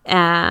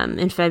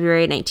in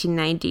February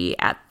 1990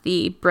 at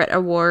the Brit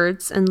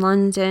Awards in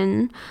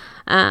London.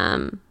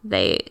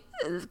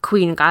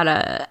 Queen got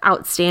a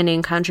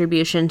Outstanding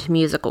Contribution to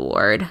Music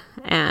award,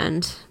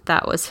 and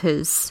that was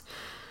his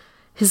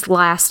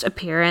last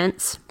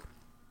appearance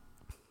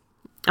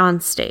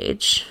on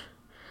stage.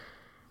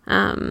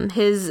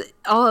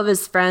 All of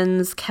his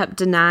friends kept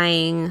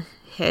denying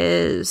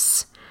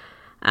his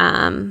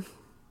HIV/AIDS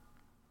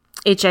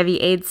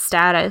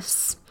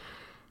status,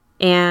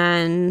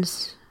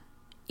 and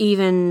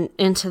even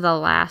into the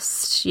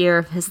last year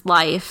of his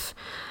life,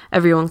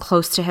 everyone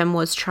close to him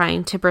was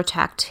trying to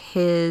protect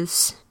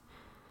his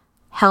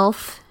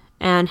health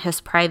and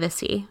his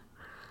privacy.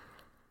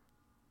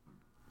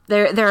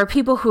 There are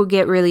people who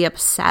get really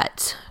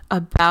upset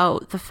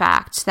about the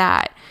fact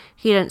that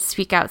he didn't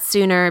speak out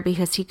sooner,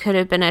 because he could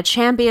have been a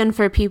champion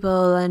for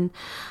people and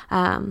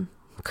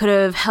could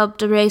have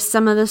helped erase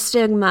some of the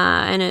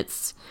stigma. And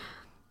it's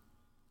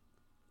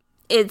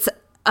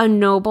a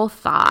noble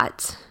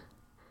thought.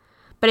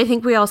 But I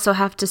think we also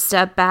have to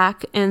step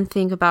back and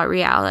think about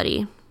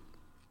reality.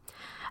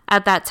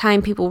 At that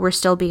time, people were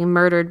still being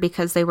murdered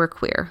because they were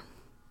queer.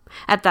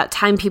 At that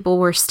time, people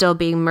were still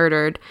being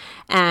murdered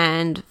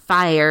and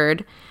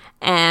fired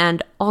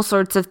and all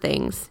sorts of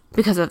things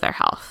because of their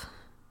health.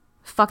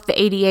 Fuck,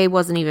 the ADA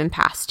wasn't even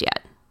passed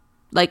yet.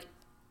 Like,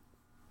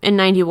 in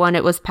 91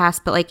 it was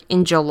passed, but like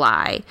in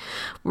July.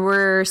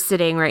 We're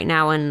sitting right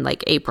now in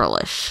like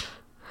April-ish.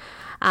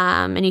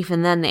 And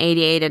even then, the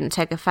ADA didn't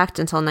take effect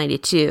until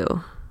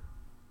 92.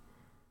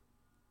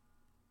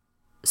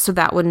 So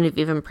that wouldn't have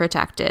even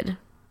protected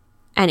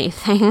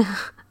anything.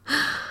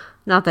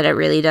 Not that it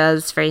really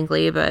does,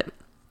 frankly, but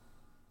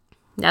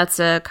that's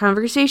a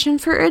conversation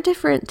for a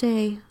different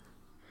day.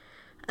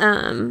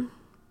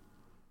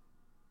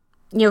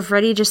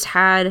 Freddie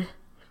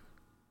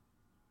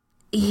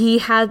he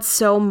had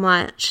so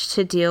much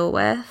to deal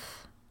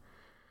with.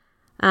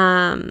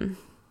 And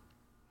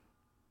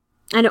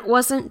it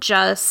wasn't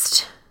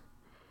just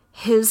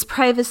his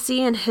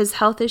privacy and his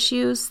health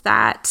issues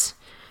that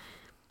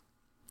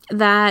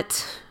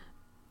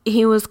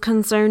he was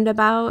concerned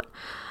about.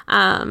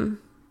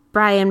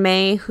 Brian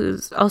May,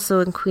 who's also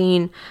in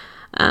Queen,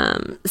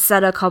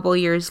 said a couple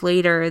years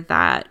later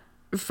that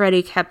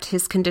Freddie kept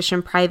his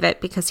condition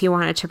private because he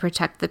wanted to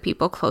protect the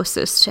people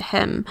closest to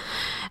him.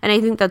 And I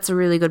think that's a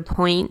really good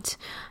point.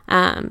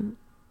 A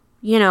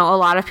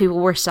lot of people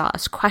were still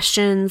asked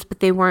questions, but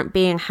they weren't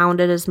being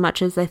hounded as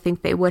much as I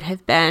think they would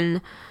have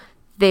been.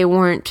 They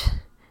weren't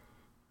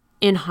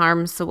in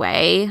harm's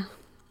way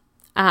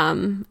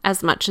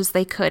as much as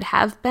they could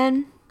have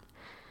been.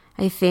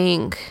 I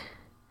think,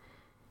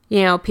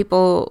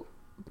 people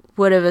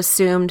would have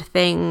assumed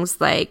things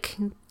like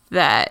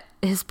that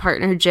his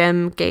partner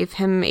Jim gave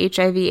him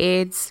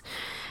HIV/AIDS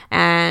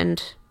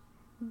and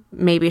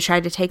maybe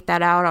tried to take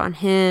that out on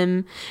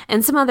him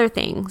and some other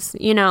things.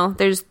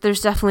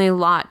 There's definitely a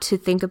lot to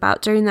think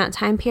about during that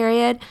time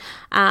period.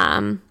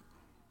 And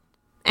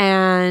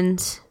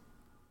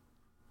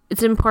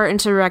it's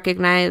important to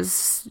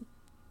recognize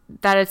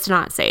that it's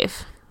not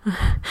safe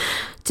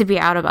to be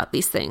out about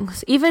these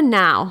things. Even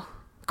now,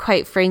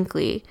 quite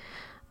frankly,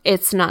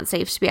 it's not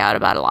safe to be out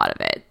about a lot of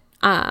it.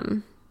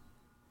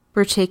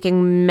 We're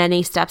taking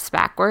many steps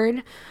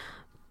backward,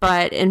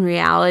 but in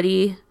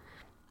reality,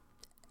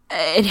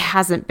 it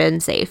hasn't been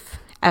safe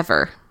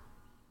ever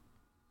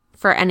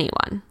for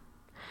anyone.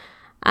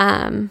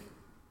 And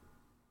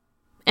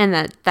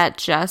that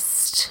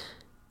just,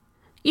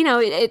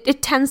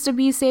 it tends to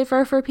be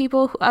safer for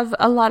people who have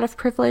a lot of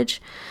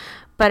privilege,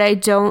 but I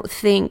don't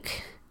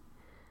think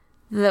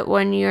that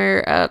when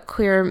you're a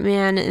queer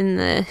man in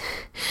the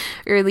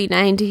early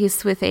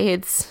 90s with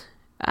AIDS,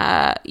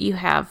 you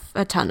have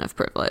a ton of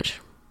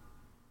privilege.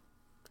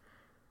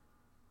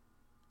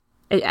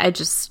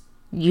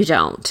 You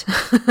don't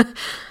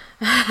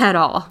at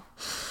all.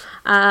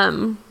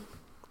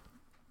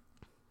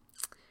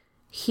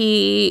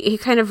 He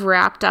kind of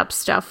wrapped up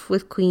stuff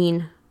with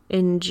Queen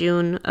in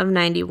June of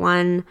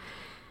 91,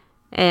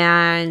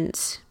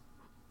 and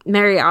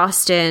Mary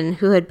Austin,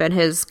 who had been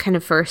his kind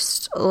of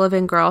first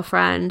living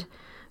girlfriend,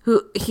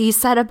 who he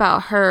said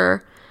about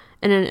her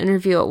in an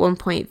interview at one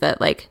point that,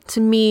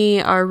 to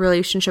me, our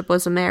relationship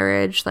was a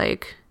marriage.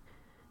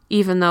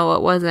 Even though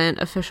it wasn't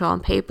official on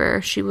paper,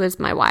 she was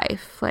my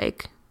wife.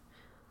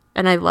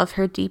 And I love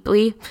her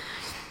deeply.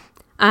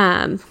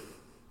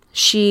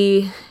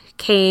 She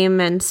came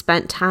and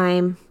spent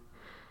time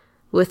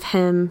with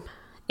him,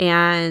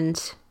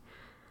 and,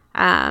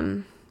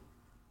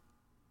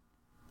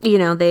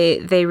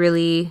 they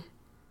really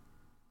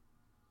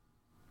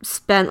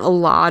spent a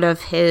lot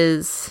of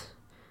his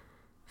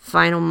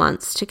final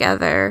months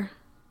together,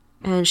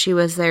 and she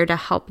was there to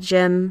help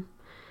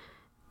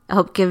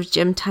give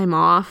Jim time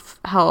off,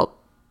 help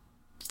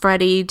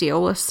Freddie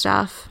deal with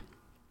stuff,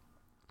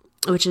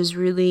 which is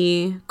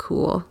really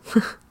cool.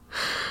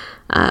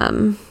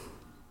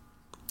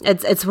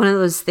 It's one of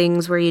those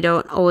things where you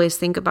don't always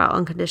think about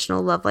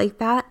unconditional love like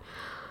that.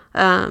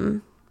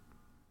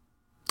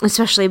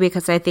 Especially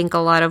because I think a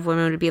lot of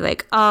women would be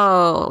like,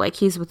 oh,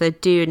 he's with a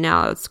dude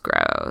now, it's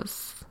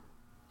gross.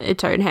 It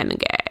turned him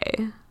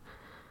gay.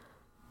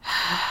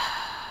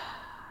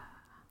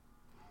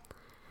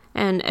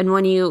 And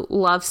when you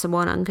love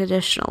someone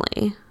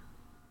unconditionally,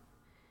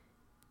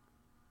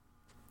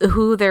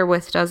 who they're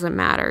with doesn't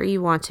matter.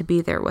 You want to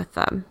be there with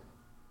them.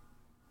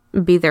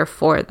 Be there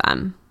for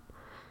them.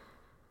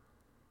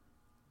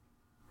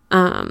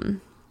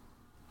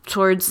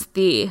 Towards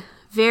the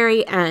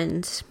very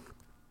end,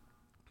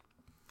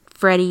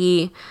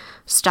 Freddie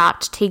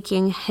stopped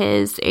taking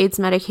his AIDS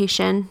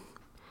medication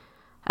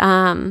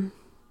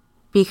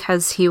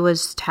because he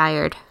was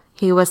tired.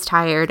 He was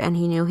tired, and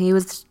he knew he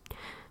was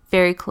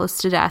very close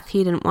to death.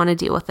 He didn't want to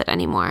deal with it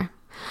anymore.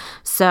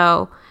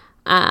 So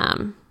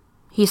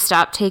he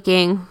stopped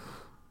taking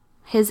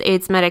his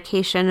AIDS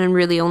medication and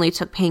really only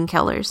took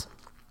painkillers.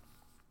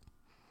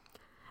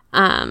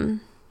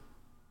 On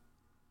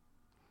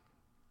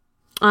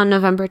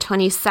November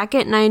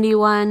 22nd,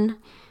 91,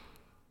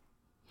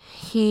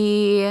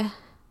 he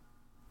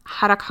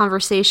had a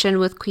conversation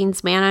with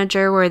Queen's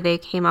manager where they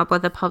came up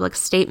with a public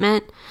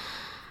statement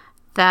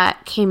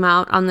that came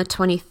out on the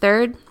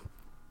 23rd.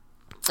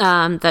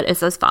 That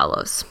is as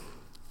follows.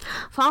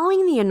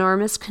 Following the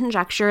enormous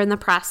conjecture in the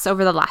press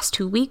over the last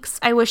 2 weeks,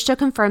 I wish to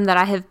confirm that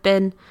I have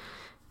been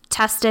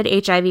tested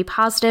HIV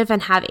positive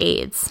and have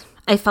AIDS.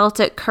 I felt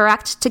it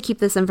correct to keep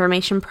this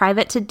information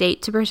private to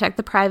date to protect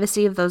the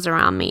privacy of those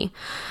around me.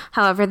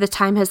 However, the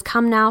time has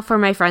come now for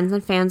my friends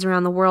and fans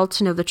around the world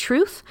to know the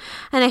truth,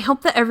 and I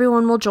hope that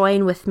everyone will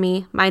join with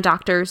me, my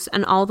doctors,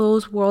 and all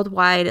those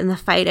worldwide in the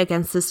fight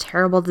against this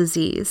terrible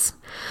disease.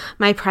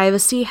 My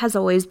privacy has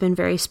always been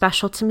very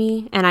special to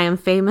me, and I am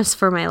famous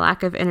for my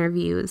lack of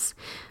interviews.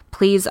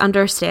 Please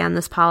understand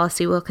this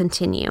policy will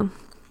continue.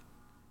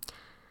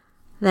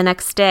 The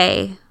next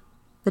day,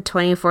 the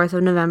 24th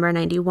of November,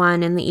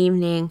 91, in the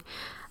evening,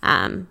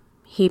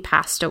 he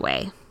passed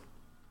away.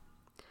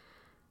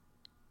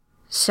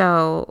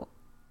 So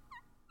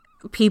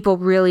people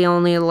really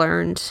only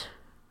learned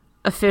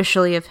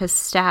officially of his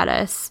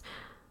status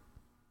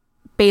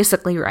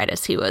basically right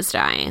as he was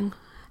dying.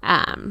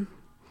 At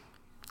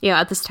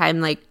this time,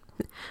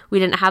 we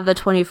didn't have the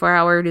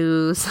 24-hour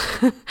news.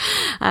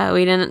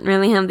 We didn't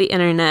really have the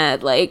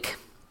internet.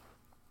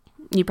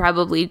 You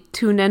probably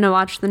tuned in to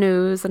watch the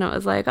news, and it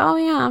was like, oh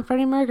yeah,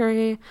 Freddie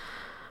Mercury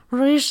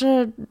released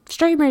a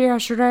statement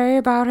yesterday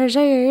about his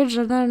age,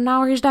 and then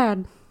now he's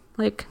dead.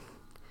 I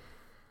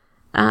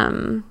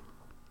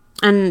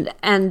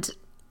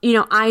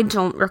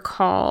don't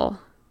recall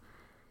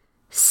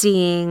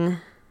seeing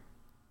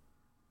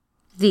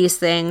these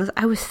things.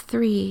 I was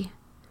 3.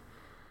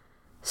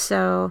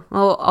 So,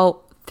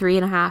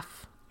 3.5.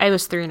 I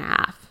was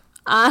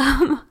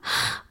 3.5.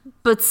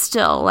 But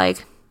still,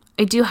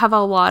 I do have a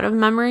lot of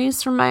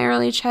memories from my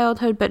early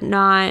childhood, but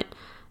not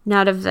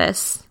of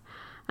this.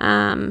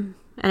 And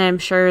I'm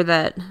sure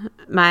that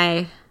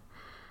my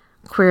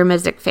queer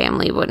music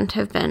family wouldn't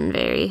have been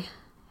very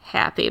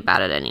happy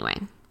about it anyway.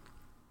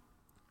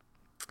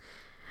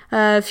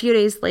 A few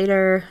days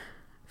later,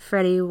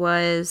 Freddie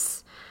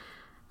was,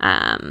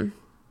 they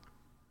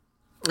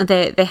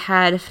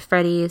had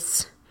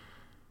Freddie's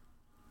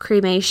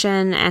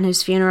cremation and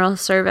his funeral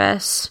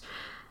service,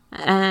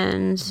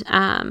 and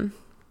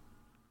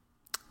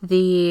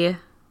the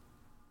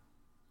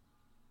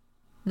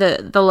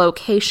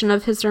location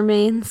of his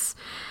remains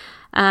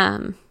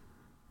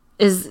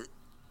is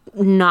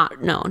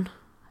not known.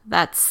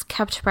 That's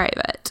kept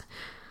private.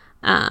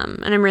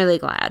 And I'm really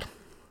glad.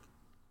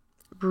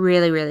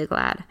 Really, really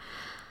glad.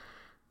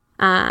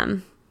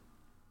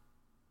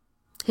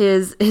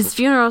 His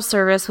funeral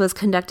service was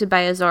conducted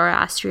by a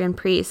Zoroastrian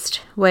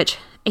priest, which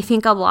I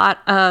think a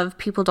lot of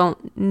people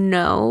don't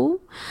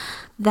know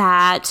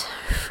that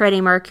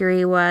Freddie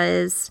Mercury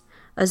was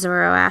a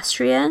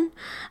Zoroastrian.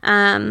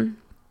 And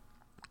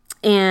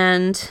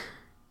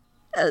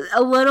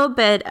a little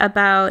bit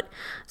about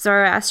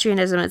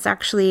Zoroastrianism. It's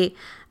actually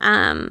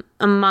a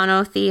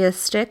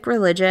monotheistic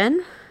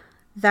religion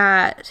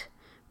that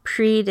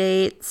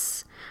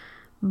predates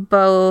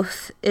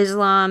both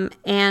Islam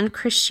and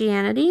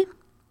Christianity.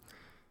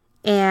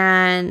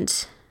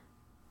 And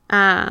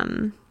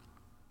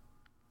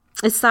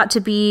it's thought to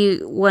be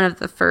one of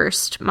the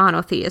first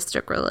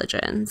monotheistic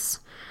religions.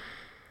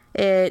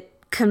 It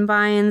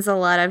combines a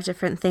lot of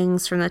different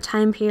things from the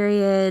time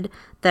period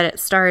that it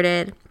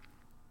started.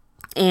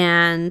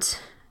 And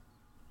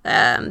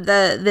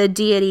the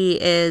deity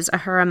is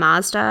Ahura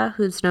Mazda,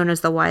 who's known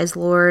as the Wise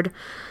Lord.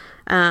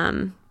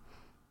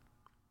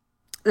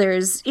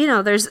 There's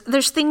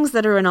things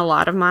that are in a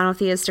lot of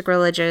monotheistic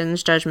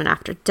religions: judgment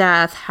after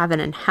death, heaven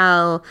and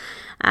hell,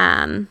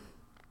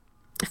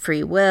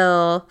 free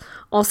will,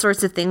 all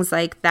sorts of things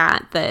like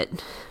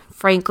that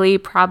frankly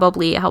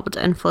probably helped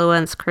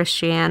influence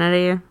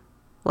Christianity.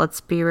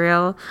 Let's be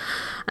real.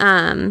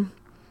 And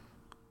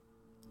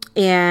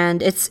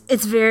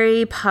it's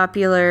very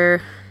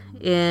popular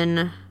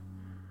in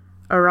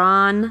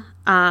Iran,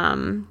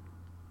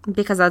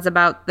 because that's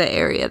about the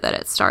area that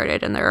it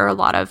started, and there are a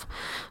lot of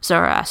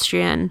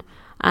Zoroastrian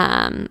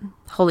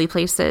holy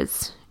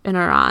places in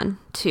Iran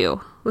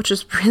too, which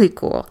is really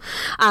cool.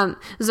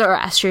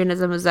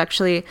 Zoroastrianism was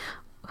actually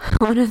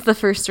one of the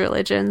first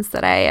religions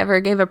that I ever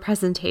gave a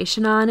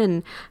presentation on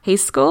in high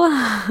school.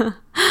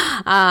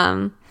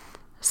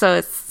 So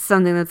it's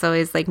something that's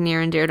always near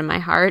and dear to my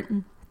heart.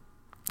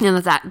 And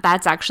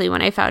that's actually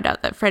when I found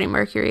out that Freddie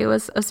Mercury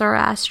was a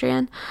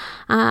Zoroastrian.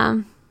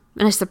 And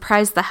I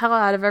surprised the hell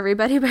out of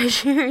everybody by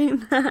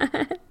sharing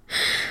that.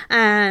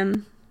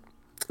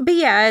 But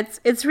yeah,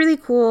 it's really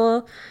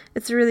cool.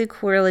 It's a really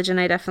cool religion.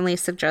 I definitely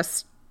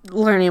suggest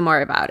learning more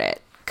about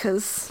it,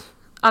 because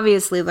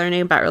obviously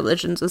learning about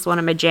religions is one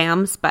of my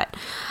jams, but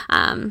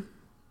I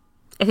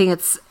think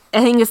it's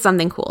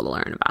something cool to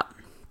learn about.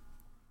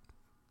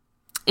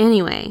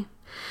 Anyway,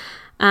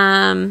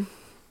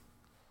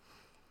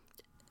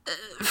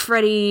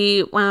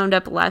 Freddie wound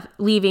up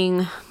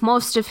leaving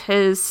most of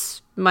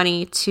his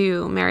money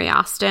to Mary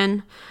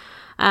Austin,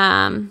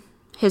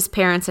 his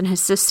parents and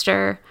his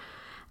sister,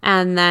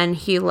 and then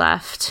he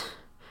left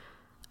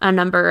a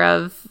number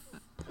of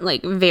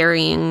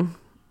varying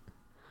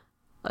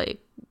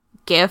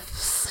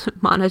gifts,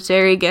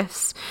 monetary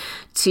gifts,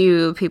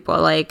 to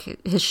people like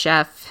his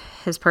chef,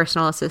 his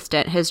personal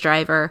assistant, his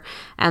driver,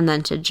 and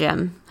then to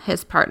Jim,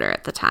 his partner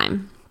at the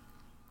time.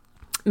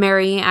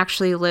 Mary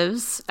actually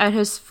lives at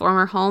his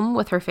former home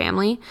with her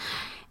family,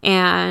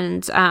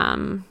 and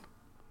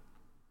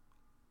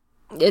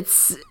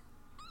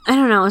I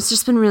don't know, it's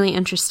just been really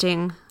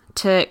interesting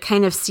to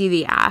kind of see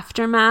the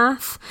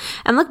aftermath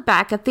and look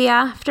back at the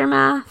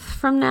aftermath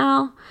from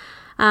now.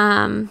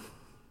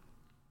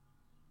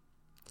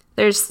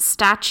 There's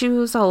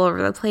statues all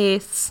over the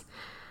place,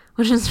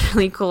 which is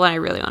really cool. I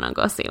really want to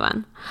go see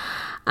one.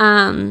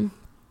 And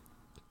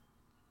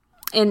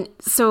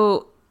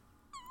so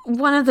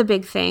one of the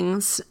big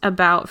things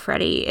about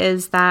Freddie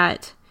is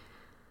that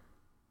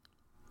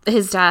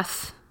his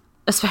death,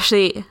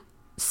 especially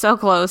so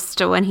close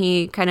to when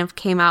he kind of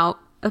came out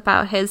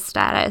about his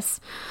status,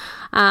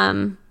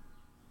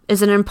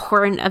 is an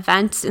important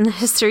event in the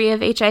history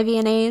of HIV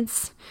and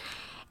AIDS.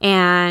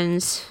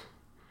 And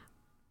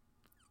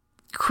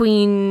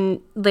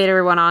Queen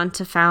later went on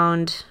to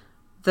found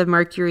the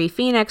Mercury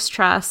Phoenix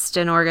Trust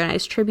and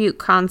organize tribute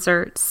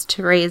concerts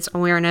to raise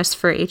awareness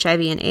for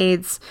HIV and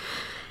AIDS.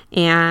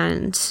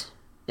 And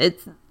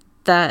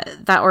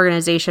that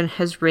organization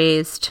has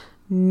raised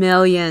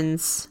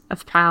millions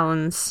of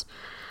pounds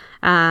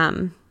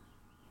to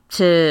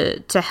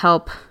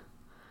help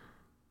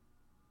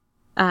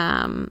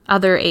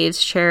other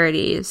AIDS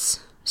charities.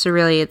 So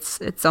really,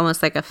 it's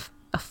almost like a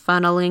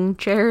funneling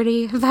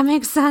charity, if that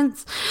makes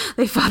sense.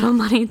 They funnel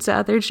money to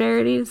other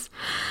charities.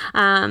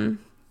 And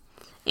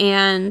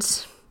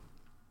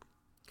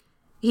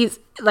he's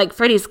like,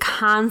 Freddie's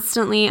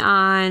constantly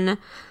on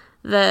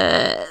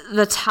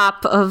the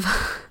top of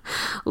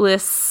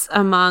lists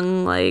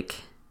among like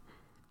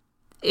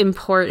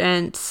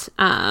important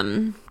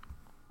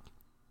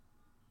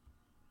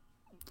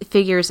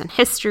figures in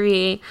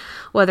history,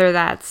 whether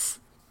that's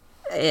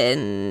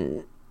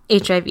in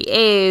HIV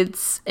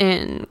AIDS,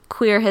 in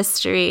queer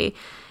history,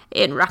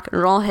 in rock and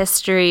roll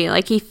history.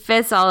 Like, he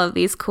fits all of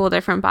these cool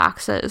different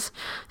boxes.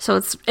 So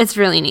it's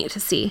really neat to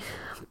see.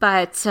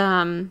 But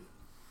so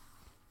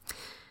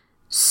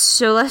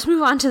let's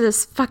move on to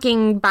this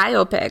fucking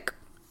biopic,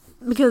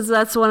 because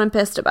that's what I'm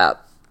pissed about.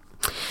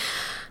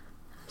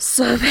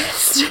 So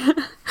pissed.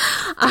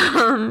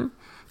 I'm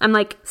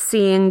like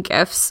seeing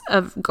gifs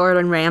of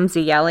Gordon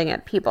Ramsay yelling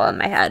at people in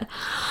my head.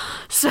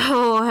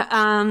 So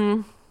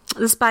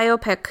this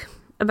biopic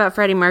about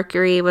Freddie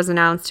Mercury was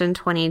announced in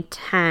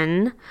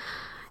 2010,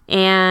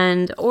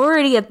 and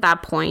already at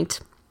that point,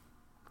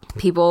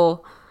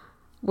 people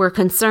were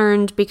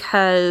concerned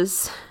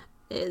because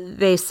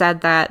they said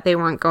that they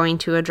weren't going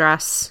to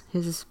address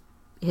his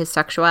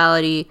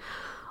sexuality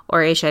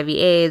or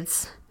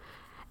HIV/AIDS,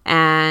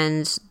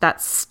 and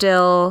that's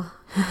still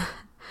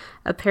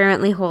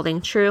apparently holding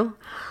true.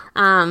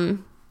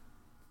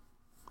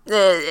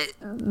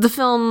 The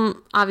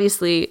film,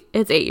 obviously,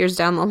 it's 8 years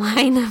down the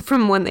line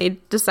from when they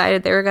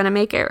decided they were going to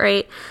make it,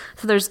 right?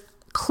 So there's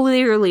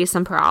clearly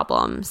some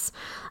problems.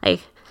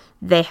 Like,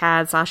 they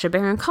had Sacha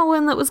Baron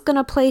Cohen that was going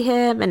to play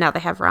him, and now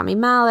they have Rami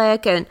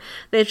Malek, and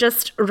they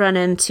just run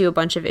into a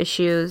bunch of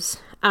issues.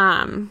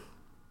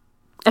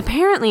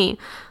 Apparently,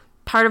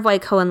 part of why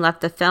Cohen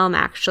left the film,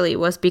 actually,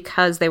 was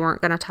because they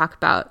weren't going to talk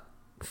about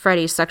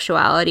Freddie's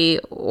sexuality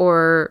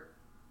or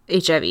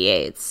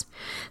HIV/AIDS.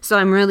 So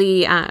I'm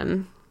really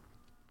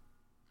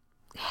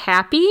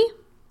happy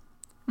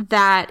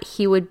that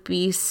he would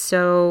be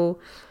so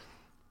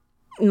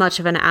much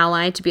of an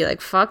ally to be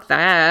like, fuck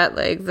that,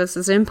 like, this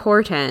is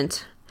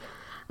important.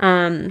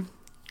 The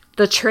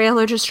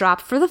trailer just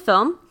dropped for the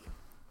film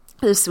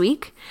this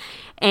week,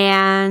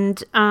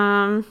 and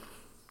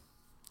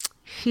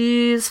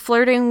he's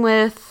flirting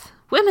with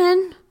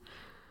women,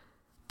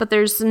 but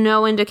there's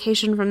no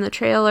indication from the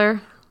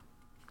trailer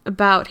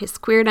about his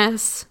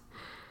queerness.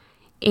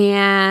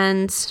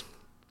 And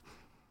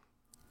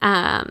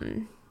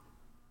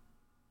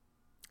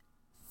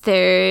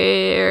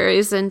there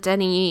isn't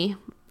any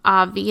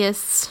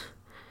obvious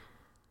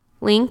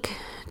link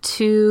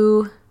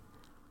to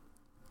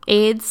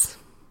AIDS,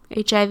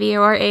 HIV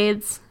or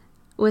AIDS,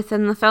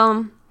 within the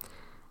film,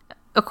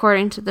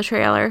 according to the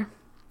trailer.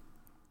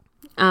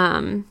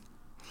 I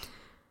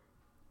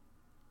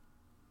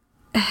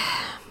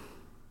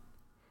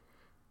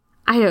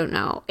don't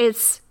know.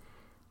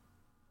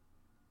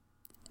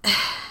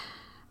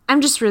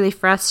 I'm just really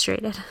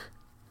frustrated.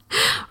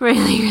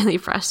 Really, really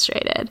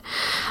frustrated.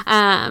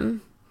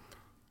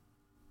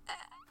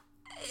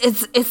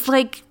 It's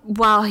like,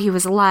 while he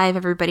was alive,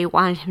 everybody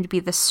wanted him to be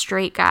the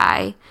straight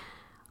guy.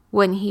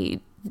 When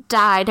he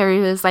died,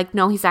 everybody was like,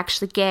 no, he's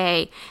actually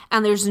gay.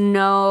 And there's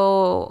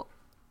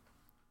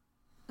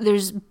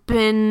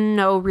been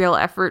no real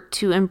effort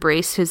to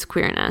embrace his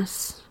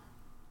queerness,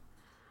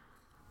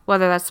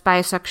 whether that's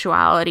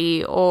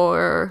bisexuality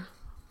or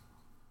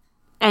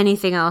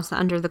anything else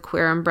under the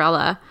queer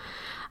umbrella.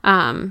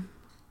 I'm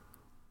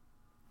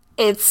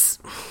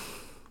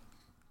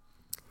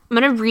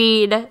going to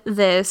read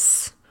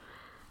this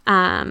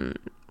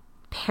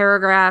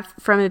paragraph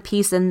from a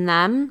piece in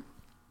Them.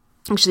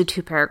 Actually,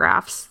 2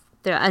 paragraphs.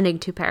 They're ending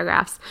 2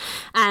 paragraphs.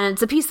 And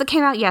it's a piece that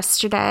came out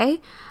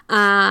yesterday.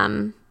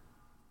 I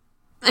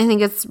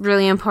think it's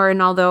really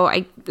important, although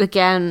I,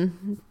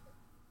 again,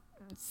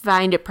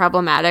 find it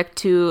problematic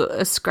to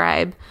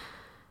ascribe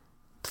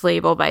the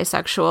label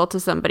bisexual to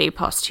somebody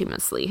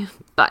posthumously.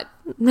 But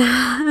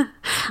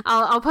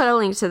I'll put a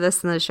link to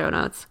this in the show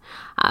notes.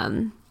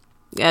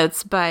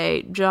 It's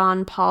by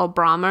John Paul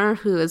Brommer,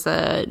 who is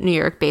a New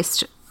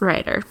York-based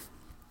writer.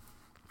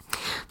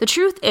 The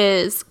truth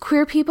is,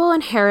 queer people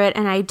inherit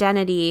an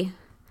identity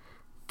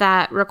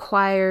that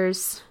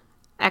requires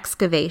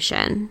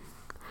excavation.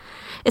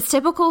 It's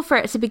typical for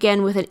it to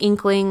begin with an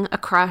inkling, a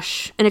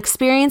crush, an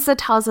experience that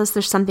tells us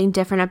there's something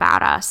different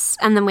about us,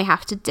 and then we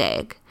have to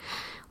dig.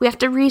 We have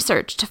to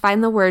research to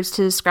find the words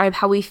to describe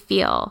how we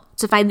feel,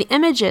 to find the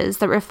images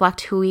that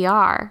reflect who we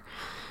are.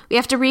 We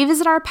have to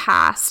revisit our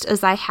past,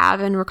 as I have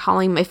in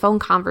recalling my phone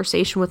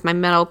conversation with my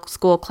middle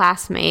school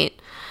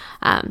classmate.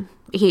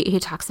 He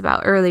talks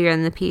about earlier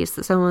in the piece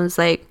that someone was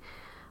like,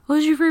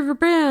 "What's your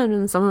favorite band?"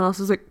 And someone else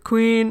was like,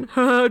 "Queen."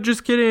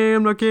 Just kidding,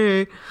 I'm not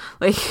gay.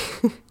 Like,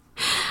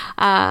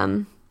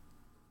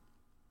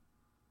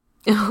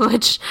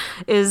 which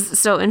is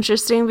so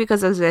interesting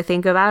because as I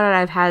think about it,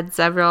 I've had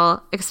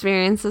several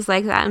experiences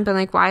like that and been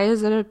like, why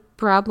is it a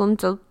problem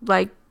to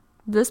like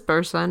this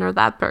person or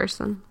that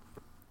person?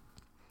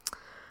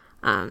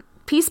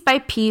 Piece by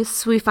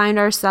piece, we find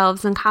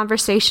ourselves in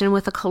conversation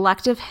with a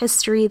collective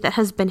history that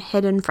has been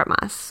hidden from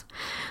us.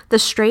 The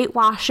straight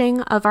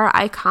washing of our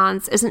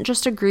icons isn't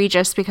just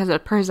egregious because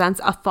it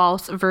presents a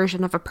false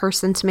version of a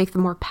person to make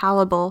them more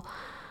palatable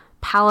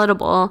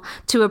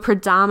to a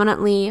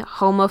predominantly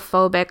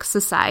homophobic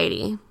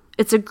society.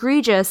 It's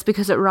egregious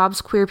because it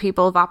robs queer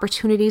people of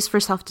opportunities for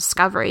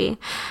self-discovery,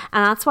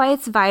 and that's why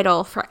it's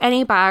vital for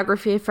any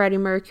biography of Freddie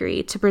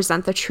Mercury to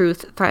present the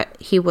truth that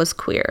he was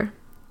queer.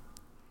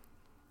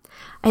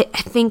 I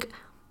think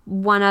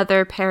one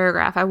other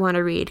paragraph I want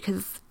to read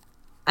because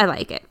I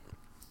like it.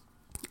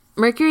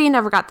 Mercury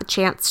never got the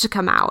chance to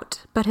come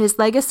out, but his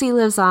legacy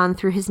lives on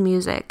through his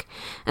music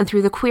and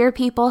through the queer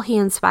people he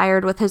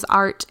inspired with his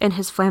art and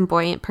his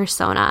flamboyant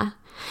persona.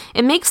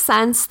 It makes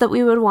sense that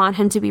we would want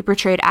him to be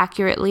portrayed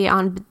accurately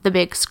on the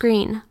big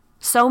screen.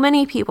 So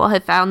many people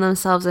have found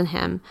themselves in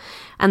him,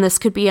 and this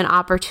could be an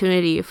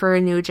opportunity for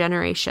a new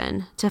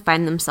generation to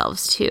find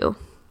themselves too.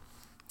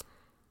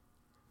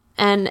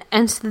 And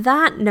to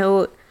that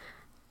note,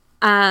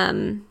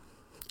 in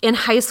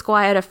high school,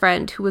 I had a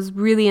friend who was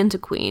really into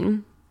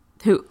Queen,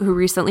 who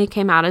recently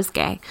came out as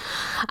gay.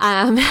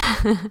 Every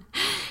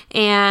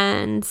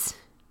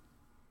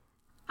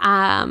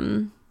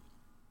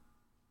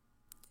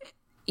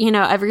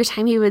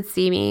time he would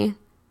see me,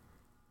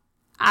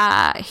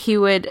 he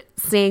would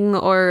sing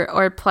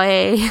or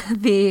play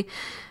the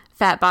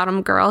Fat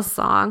Bottom Girls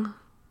song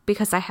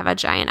because I have a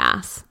giant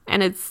ass.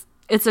 And it's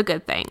a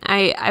good thing.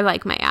 I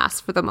like my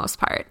ass for the most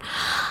part,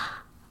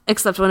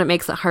 except when it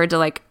makes it hard to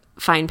like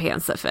find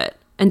pants that fit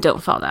and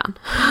don't fall down.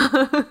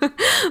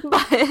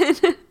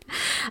 But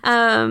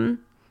and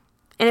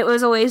it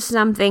was always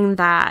something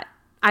that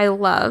I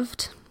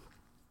loved.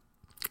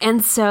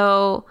 And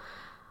so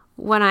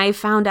when I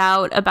found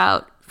out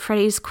about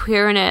Freddie's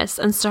queerness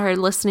and started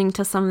listening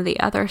to some of the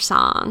other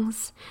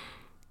songs,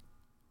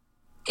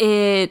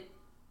 I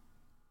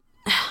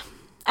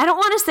don't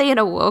want to say it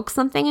awoke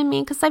something in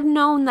me because I've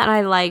known that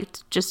I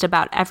liked just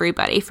about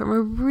everybody from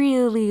a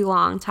really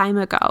long time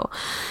ago.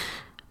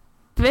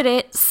 But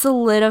it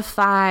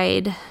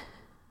solidified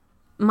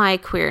my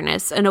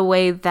queerness in a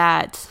way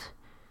that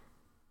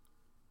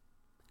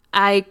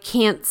I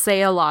can't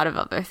say a lot of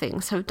other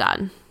things have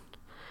done.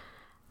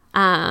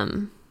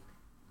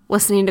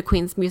 Listening to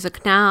Queen's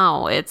music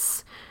now,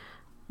 it's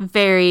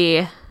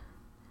very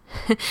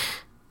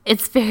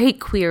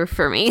queer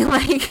for me.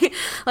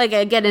 Like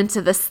I get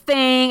into this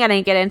thing and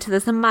I get into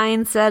this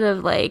mindset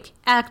of like,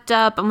 act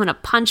up, I'm gonna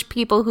punch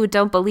people who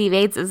don't believe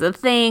AIDS is a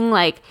thing.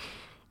 Like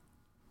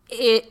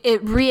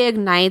it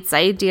reignites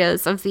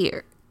ideas of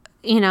the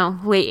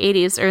late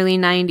 80s, early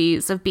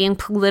 90s of being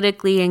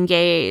politically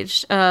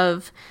engaged,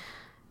 of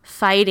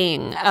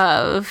fighting,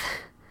 of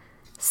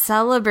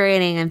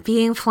celebrating and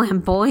being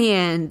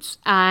flamboyant,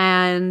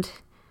 and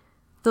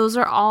those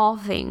are all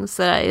things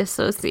that I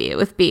associate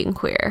with being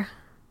queer.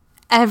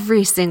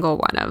 Every single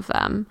one of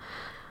them,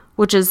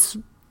 which is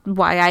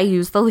why I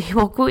use the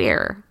label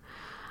queer.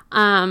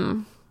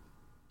 And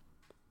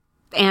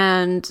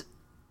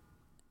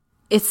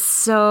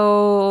it's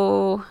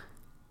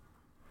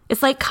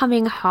like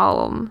coming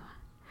home.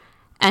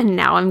 And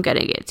now I'm going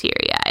to get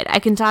teary-eyed. I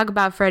can talk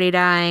about Freddie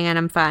dying and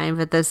I'm fine,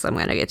 but this I'm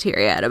going to get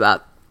teary-eyed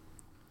about.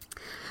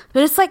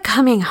 But it's like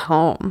coming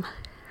home,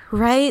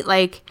 right?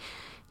 Like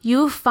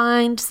you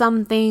find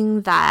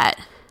something that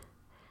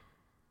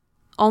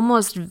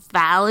almost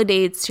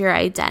validates your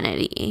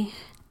identity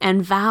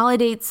and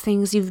validates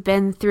things you've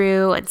been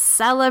through and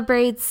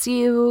celebrates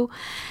you.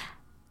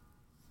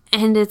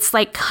 And it's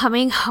like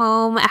coming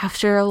home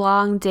after a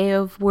long day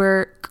of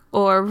work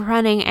or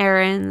running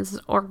errands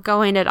or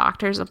going to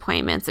doctor's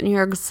appointments and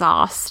you're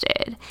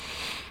exhausted.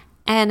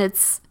 And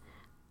it's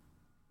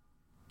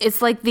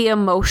like the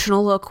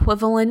emotional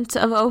equivalent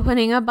of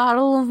opening a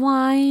bottle of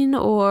wine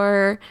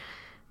or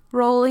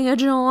rolling a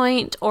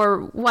joint or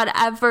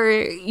whatever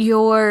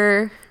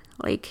your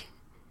like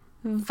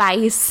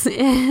vice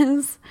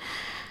is.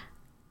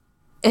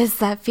 is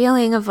that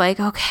feeling of like,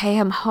 okay,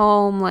 I'm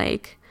home,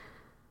 like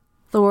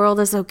the world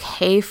is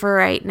okay for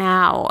right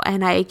now,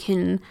 and I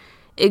can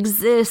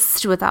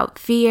exist without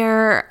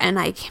fear, and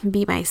I can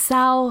be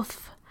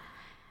myself,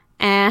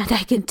 and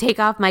I can take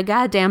off my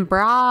goddamn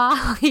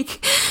bra,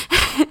 like,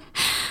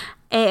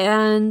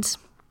 and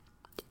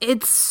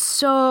it's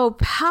so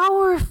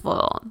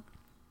powerful.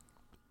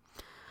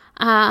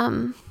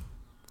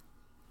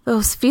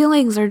 Those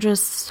feelings are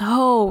just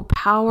so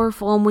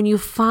powerful, and when you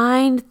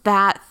find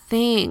that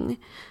thing,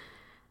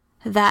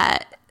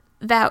 that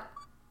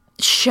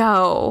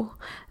show,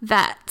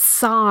 that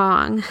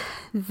song,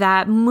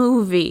 that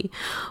movie,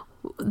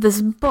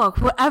 this book,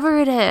 whatever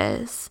it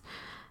is,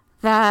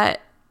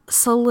 that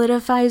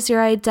solidifies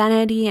your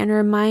identity and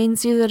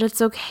reminds you that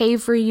it's okay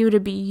for you to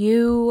be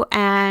you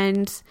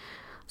and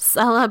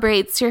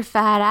celebrates your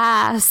fat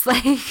ass,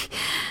 like,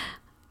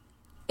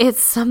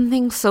 it's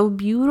something so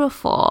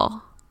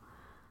beautiful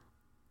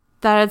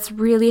that it's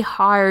really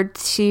hard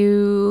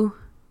to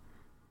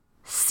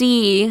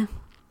see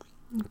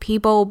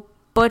people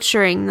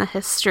butchering the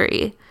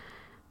history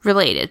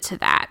related to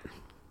that.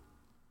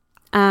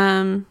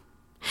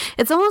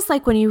 It's almost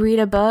like when you read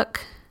a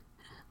book,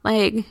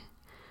 like,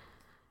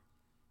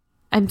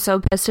 I'm so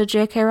pissed at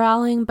J.K.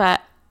 Rowling,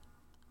 but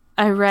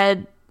I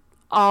read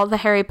all the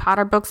Harry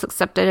Potter books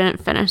except I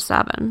didn't finish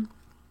 7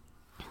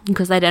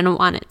 because I didn't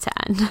want it to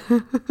end.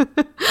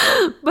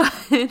 But,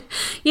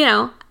 you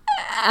know,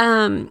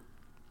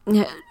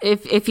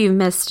 if you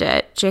missed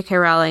it, J.K.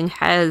 Rowling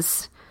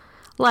has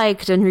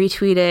liked and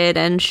retweeted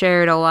and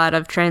shared a lot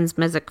of trans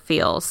music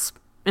feels,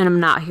 and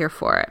I'm not here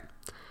for it.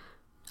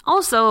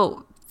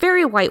 Also,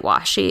 very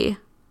whitewashy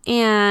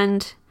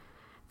and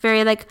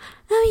very like,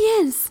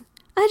 oh yes,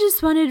 I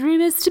just wanted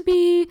Remus to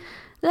be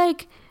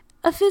like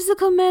a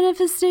physical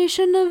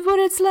manifestation of what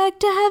it's like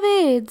to have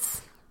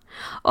AIDS.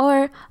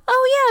 Or,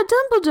 oh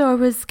yeah, Dumbledore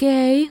was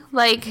gay.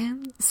 Like,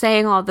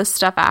 saying all this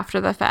stuff after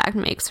the fact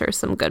makes her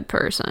some good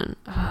person.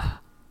 Ugh.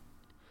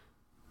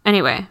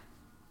 Anyway,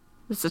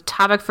 this is a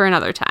topic for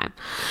another time.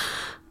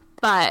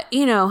 But,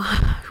 you know,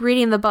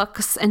 reading the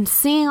books and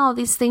seeing all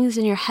these things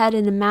in your head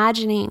and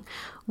imagining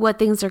what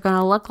things are going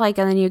to look like,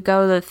 and then you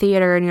go to the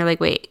theater and you're like,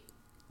 wait,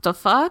 the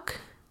fuck?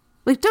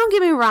 Like, don't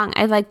get me wrong,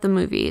 I like the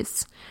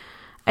movies.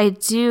 I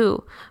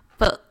do.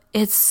 But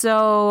it's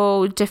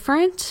so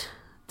different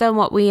than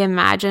what we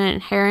imagine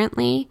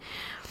inherently.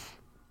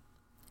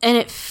 And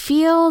it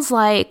feels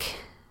like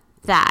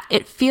that.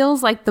 It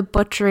feels like the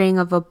butchering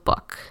of a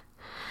book.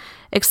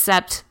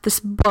 Except this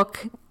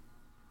book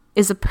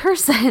is a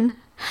person,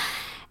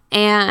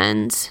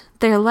 and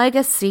their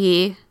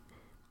legacy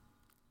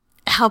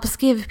helps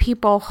give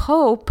people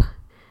hope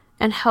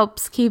and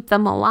helps keep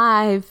them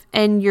alive,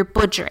 and you're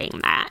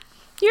butchering that.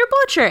 You're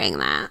butchering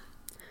that.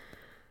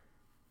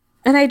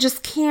 And I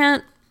just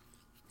can't.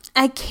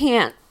 I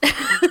can't.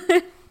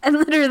 I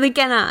literally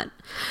cannot.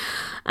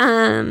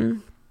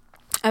 I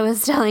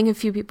was telling a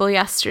few people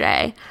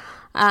yesterday,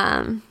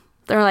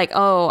 they're like,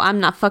 oh, I'm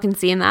not fucking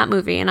seeing that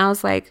movie. And I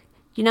was like,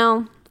 you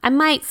know, I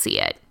might see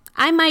it.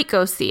 I might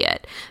go see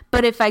it.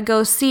 But if I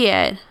go see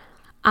it,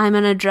 I'm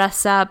going to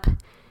dress up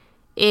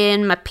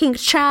in my pink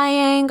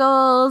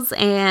triangles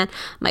and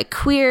my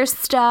queer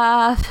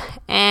stuff,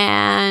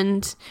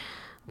 and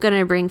I'm going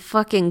to bring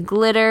fucking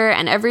glitter.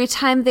 And every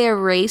time they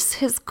erase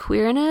his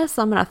queerness,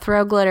 I'm going to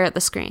throw glitter at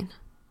the screen.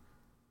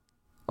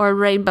 Or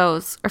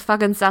rainbows or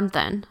fucking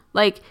something.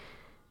 Like,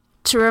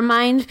 to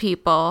remind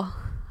people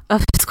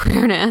of his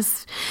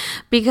queerness,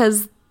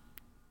 because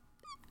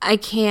I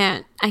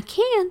cannot.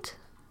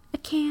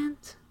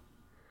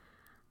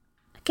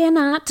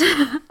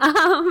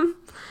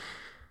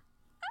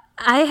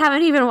 I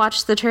haven't even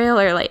watched the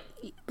trailer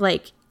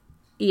like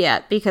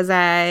yet because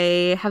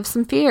I have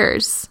some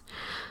fears.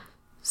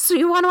 So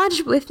you want to watch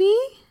it with me?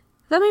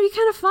 That might be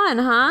kind of fun,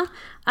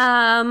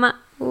 huh?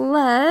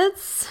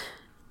 Let's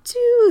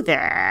do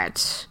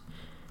that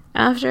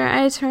after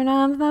I turn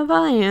up the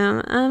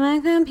volume on my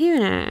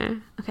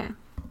computer. Okay.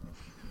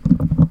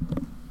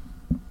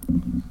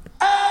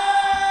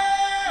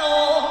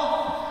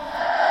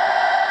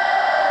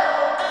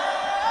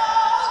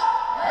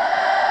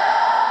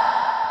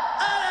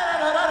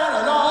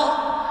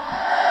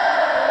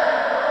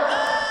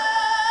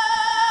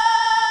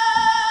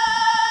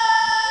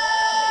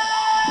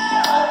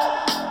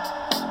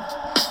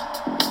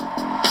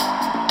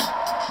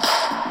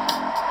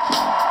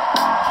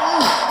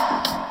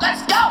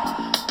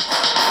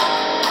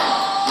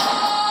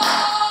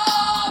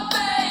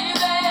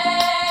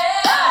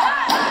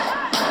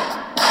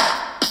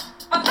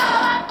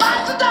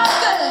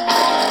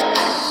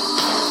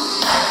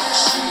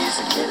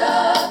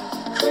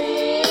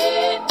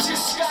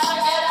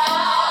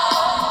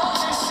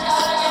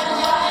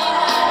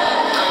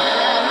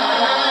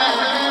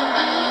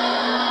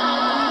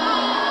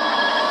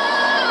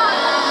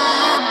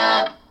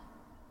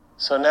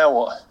 So now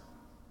what?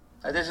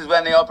 This is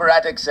when the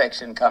operatic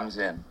section comes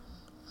in.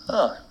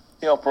 Oh,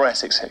 the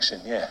operatic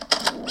section, yeah.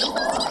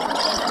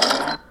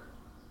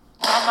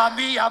 Mamma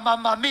mia,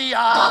 mamma mia.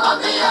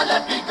 Mamma mia,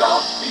 let me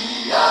go.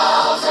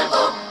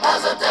 Beelzebub.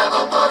 has the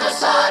devil put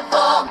aside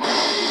for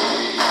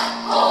me,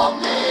 for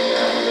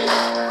me,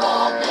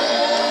 for me.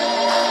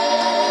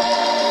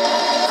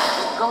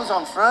 It goes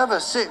on forever,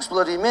 6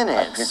 bloody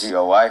minutes. I pity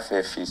your wife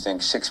if you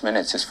think 6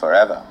 minutes is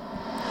forever.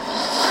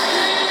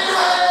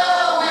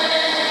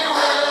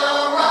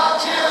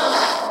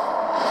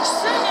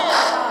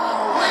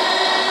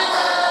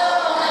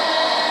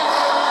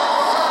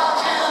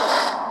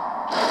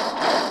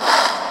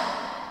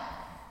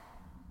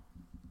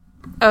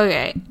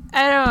 Okay,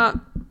 I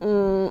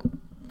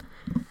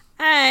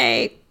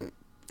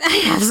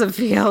have some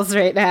feels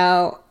right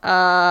now.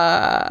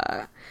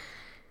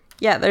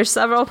 Yeah, there's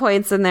several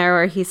points in there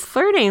where he's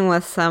flirting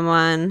with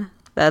someone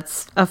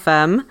that's a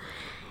femme,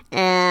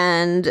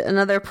 and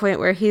another point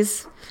where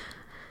he's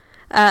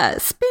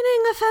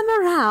spinning a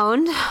femme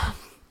around,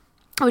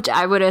 which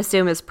I would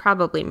assume is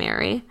probably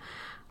Mary.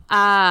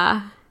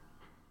 And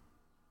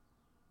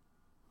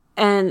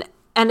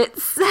it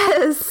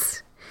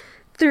says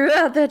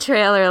throughout the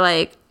trailer,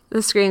 like,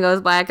 the screen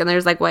goes black and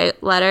there's like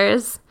white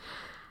letters,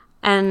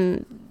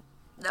 and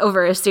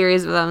over a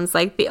series of them, it's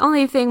like, the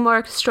only thing more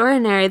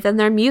extraordinary than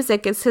their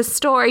music is his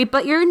story,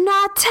 but you're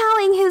not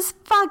telling his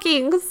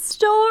fucking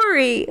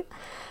story.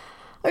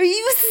 Are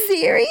you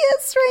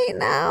serious right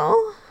now?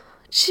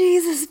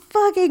 Jesus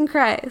fucking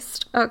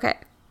Christ. Okay.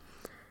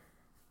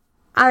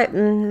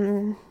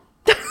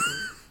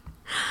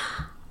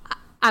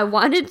 I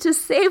wanted to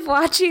save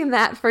watching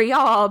that for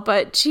y'all,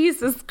 but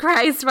Jesus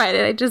Christ, why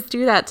did I just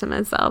do that to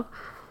myself?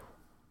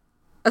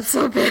 I'm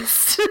so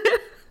pissed.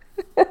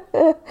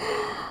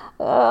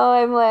 Oh,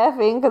 I'm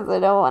laughing because I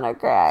don't want to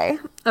cry.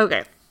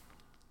 Okay.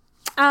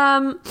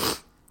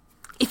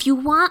 If you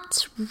want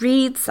to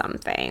read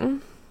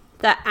something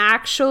that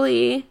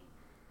actually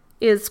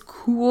is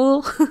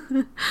cool,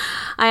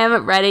 I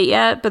haven't read it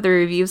yet, but the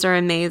reviews are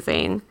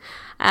amazing.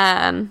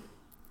 And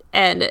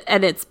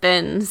it's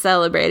been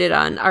celebrated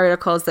on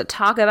articles that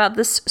talk about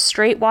this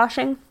straight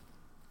washing.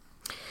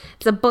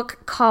 It's a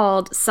book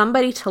called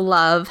Somebody to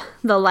Love: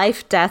 The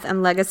Life, Death,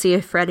 and Legacy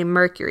of Freddie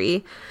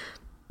Mercury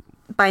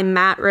by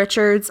Matt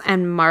Richards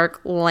and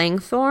Mark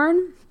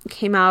Langthorne. It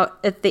came out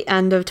at the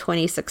end of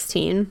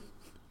 2016.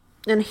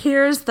 And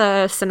here's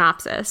the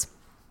synopsis.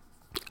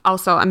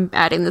 Also, I'm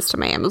adding this to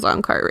my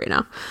Amazon cart right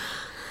now.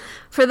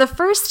 For the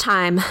first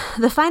time,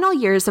 the final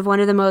years of one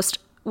of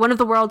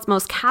the world's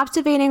most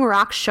captivating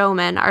rock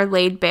showmen are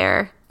laid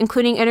bare,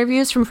 including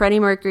interviews from Freddie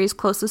Mercury's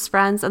closest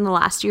friends in the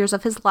last years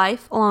of his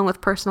life, along with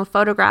personal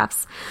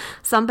photographs.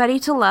 Somebody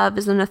to Love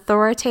is an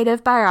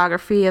authoritative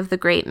biography of the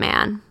great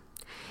man.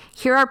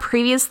 Here are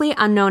previously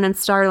unknown and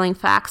startling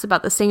facts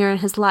about the singer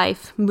and his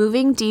life,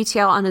 moving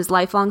detail on his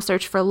lifelong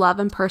search for love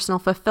and personal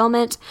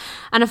fulfillment,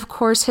 and of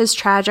course his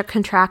tragic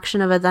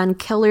contraction of a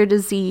then-killer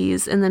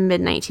disease in the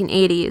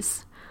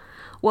mid-1980s.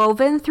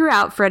 Woven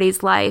throughout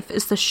Freddie's life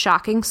is the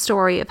shocking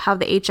story of how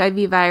the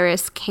HIV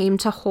virus came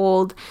to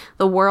hold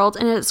the world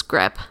in its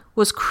grip,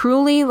 was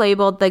cruelly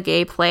labeled the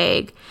gay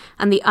plague,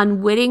 and the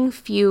unwitting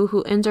few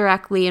who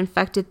indirectly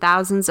infected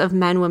thousands of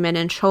men, women,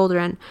 and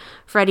children,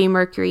 Freddie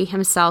Mercury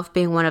himself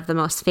being one of the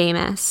most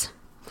famous.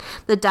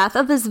 The death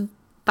of this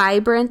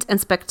vibrant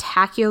and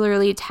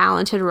spectacularly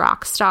talented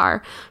rock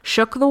star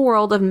shook the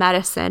world of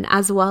medicine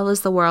as well as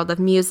the world of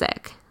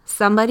music.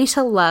 Somebody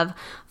to Love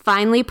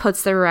finally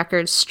puts the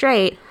record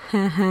straight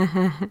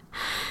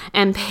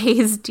and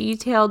pays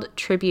detailed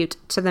tribute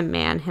to the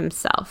man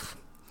himself.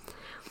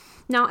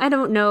 Now, I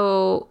don't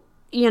know,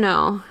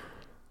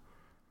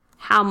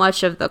 how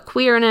much of the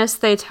queerness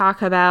they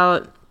talk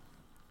about,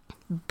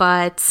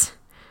 but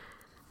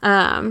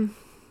I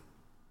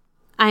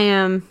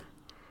am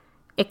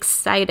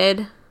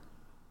excited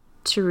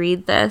to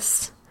read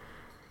this.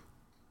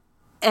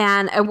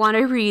 And I want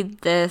to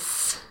read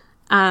this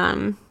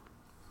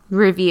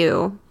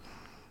review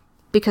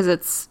because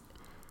it's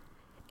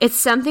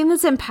something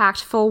that's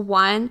impactful,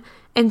 one,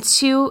 and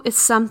two, it's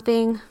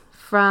something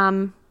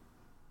from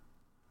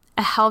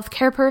a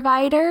healthcare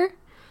provider.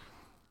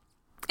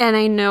 And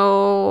I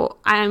know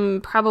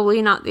I'm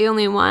probably not the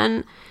only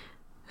one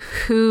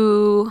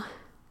who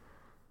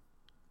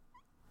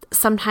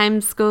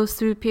sometimes goes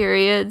through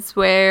periods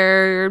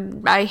where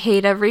I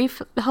hate every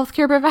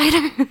healthcare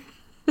provider.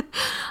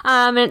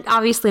 And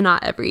obviously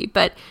not every,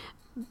 but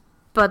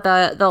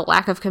the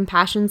lack of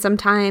compassion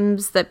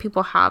sometimes that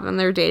people have in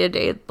their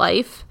day-to-day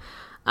life,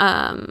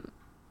 in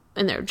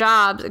their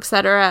jobs,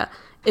 etc.,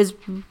 is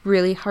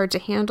really hard to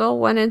handle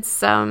when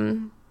it's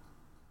a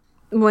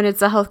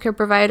healthcare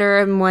provider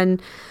and when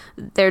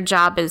their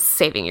job is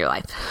saving your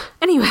life.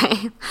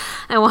 Anyway,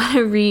 I want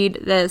to read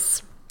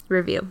this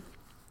review.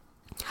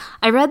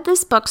 I read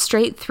this book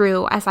straight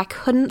through as I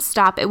couldn't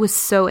stop. It was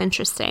so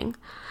interesting.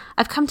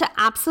 I've come to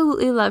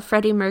absolutely love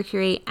Freddie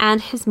Mercury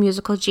and his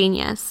musical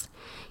genius.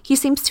 He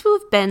seems to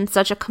have been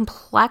such a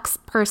complex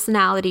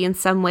personality in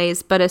some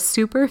ways, but a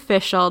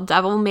superficial,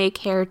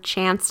 devil-may-care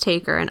chance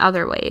taker in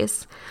other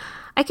ways.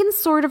 I can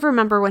sort of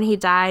remember when he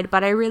died,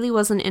 but I really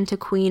wasn't into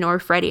Queen or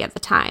Freddie at the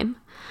time.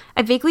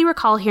 I vaguely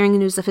recall hearing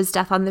news of his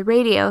death on the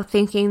radio,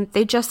 thinking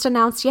they just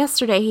announced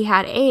yesterday he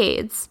had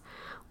AIDS.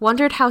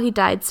 wondered how he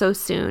died so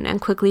soon,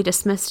 and quickly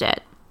dismissed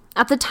it.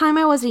 At the time,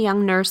 I was a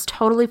young nurse,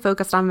 totally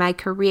focused on my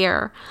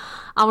career.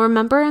 I'll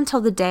remember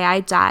until the day I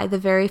die the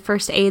very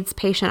first AIDS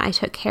patient I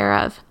took care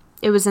of.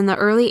 It was in the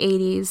early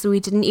 80s.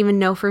 We didn't even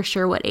know for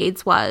sure what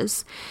AIDS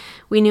was.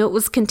 We knew it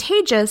was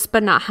contagious,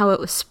 but not how it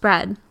was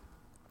spread.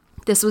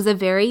 This was a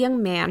very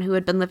young man who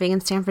had been living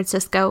in San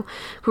Francisco,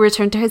 who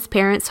returned to his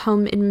parents'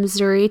 home in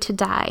Missouri to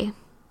die.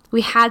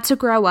 We had to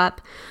grow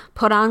up,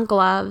 put on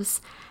gloves.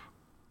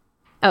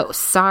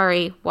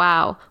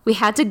 We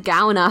had to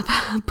gown up,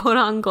 put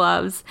on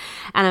gloves,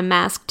 and a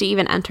mask to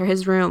even enter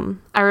his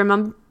room. I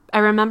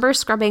remember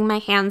scrubbing my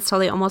hands till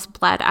they almost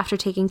bled after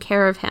taking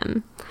care of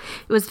him.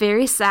 It was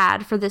very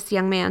sad for this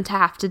young man to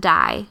have to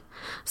die.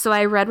 So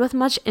I read with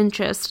much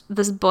interest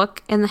this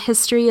book and the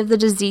history of the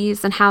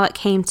disease and how it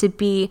came to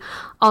be,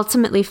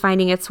 ultimately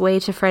finding its way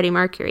to Freddie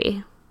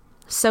Mercury.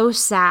 So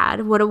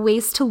sad. What a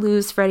waste to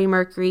lose Freddie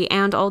Mercury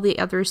and all the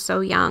others so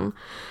young.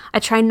 I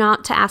try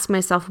not to ask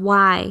myself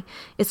why.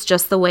 It's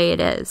just the way it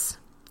is.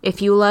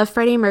 If you love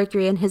Freddie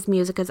Mercury and his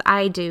music as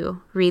I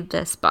do, read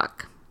this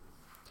book.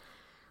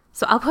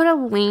 So I'll put a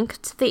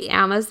link to the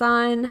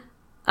Amazon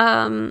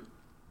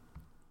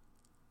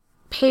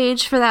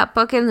page for that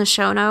book in the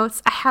show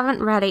notes. I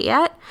haven't read it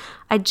yet.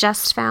 I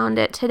just found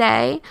it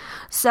today.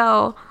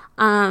 So,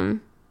 I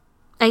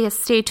guess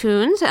stay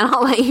tuned and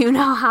I'll let you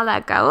know how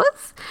that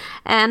goes.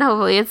 And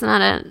hopefully it's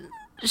not a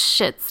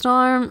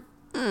shitstorm.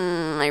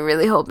 I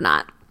really hope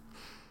not.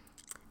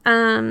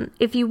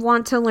 If you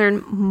want to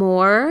learn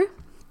more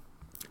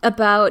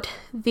about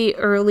the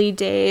early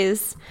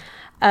days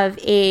of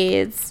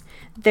AIDS,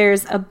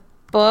 there's a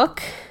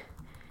book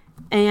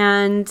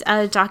and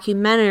a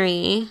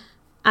documentary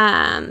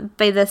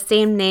by the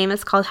same name.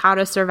 It's called How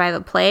to Survive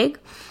a Plague.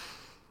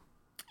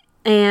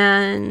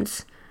 And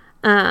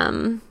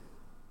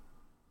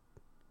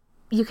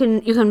you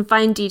can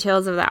find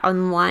details of that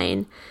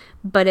online,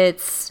 but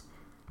it's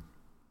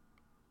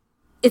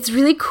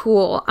really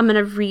cool. I'm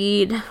gonna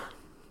read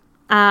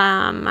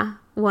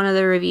one of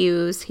the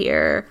reviews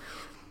here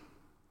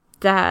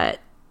that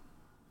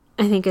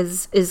I think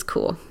is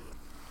cool.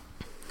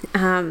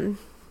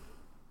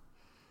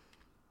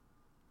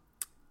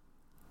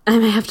 I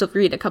may have to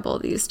read a couple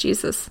of these,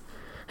 Jesus.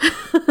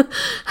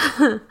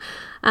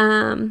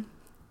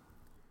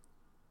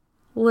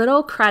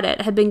 Little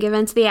credit had been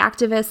given to the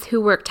activists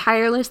who worked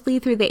tirelessly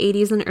through the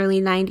 80s and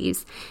early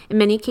 90s, in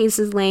many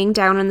cases laying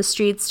down on the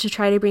streets to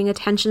try to bring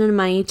attention and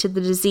money to the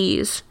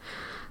disease.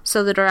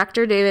 So the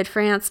director, David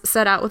France,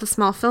 set out with a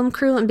small film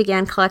crew and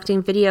began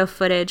collecting video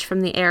footage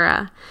from the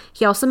era.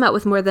 He also met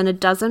with more than a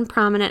dozen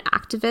prominent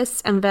activists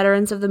and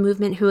veterans of the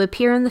movement who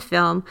appear in the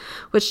film,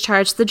 which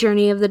charts the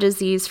journey of the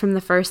disease from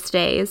the first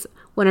days,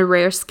 when a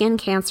rare skin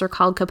cancer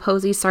called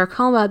Kaposi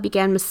sarcoma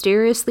began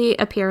mysteriously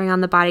appearing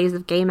on the bodies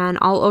of gay men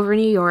all over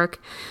New York,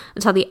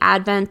 until the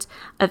advent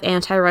of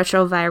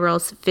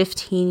antiretrovirals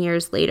 15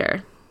 years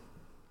later.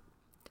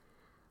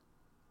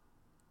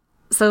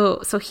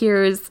 So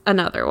here's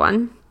another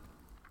one.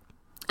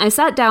 I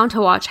sat down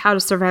to watch How to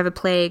Survive a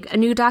Plague, a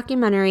new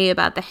documentary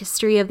about the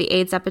history of the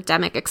AIDS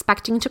epidemic,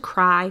 expecting to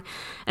cry,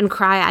 and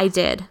cry I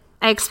did.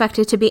 I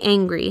expected to be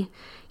angry.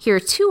 Here,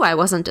 too, I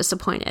wasn't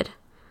disappointed.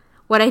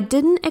 What I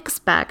didn't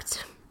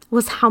expect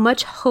was how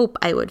much hope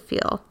I would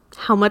feel,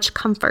 how much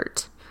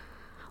comfort.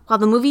 While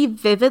the movie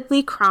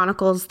vividly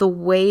chronicles the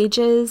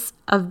wages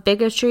of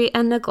bigotry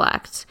and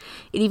neglect,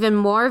 it even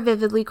more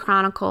vividly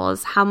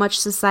chronicles how much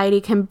society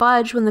can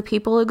budge when the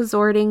people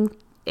exhorting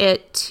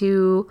it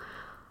to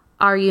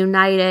are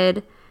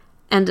united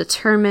and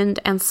determined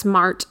and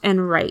smart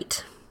and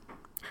right.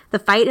 The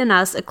fight in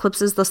us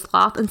eclipses the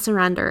sloth and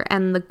surrender,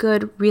 and the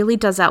good really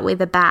does outweigh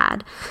the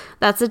bad.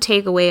 That's a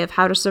takeaway of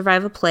How to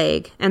Survive a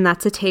Plague, and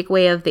that's a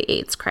takeaway of the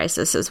AIDS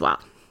crisis as well.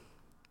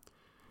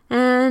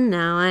 And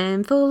now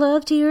I'm full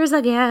of tears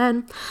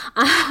again.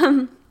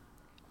 I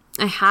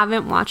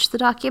haven't watched the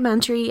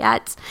documentary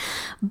yet,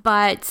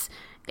 but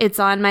it's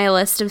on my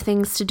list of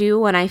things to do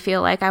when I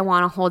feel like I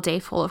want a whole day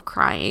full of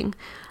crying.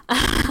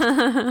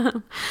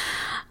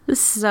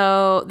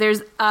 So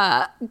there's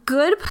a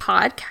good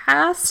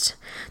podcast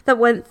that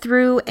went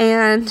through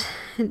and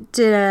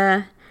did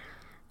a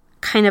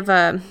kind of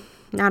a,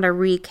 not a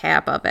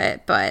recap of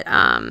it, but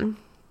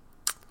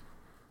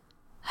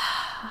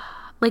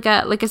like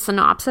a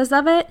synopsis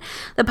of it.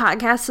 The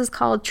podcast is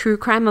called True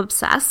Crime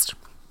Obsessed.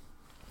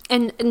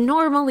 And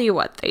normally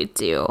what they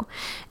do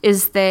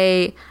is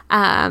they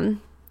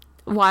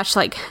watch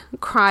like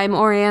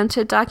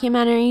crime-oriented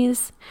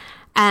documentaries,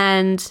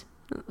 and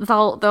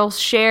they'll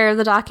share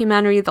the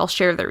documentary, they'll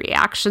share the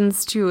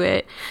reactions to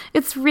it.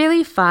 It's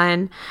really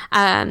fun.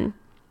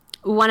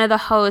 One of the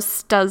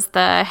hosts does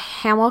the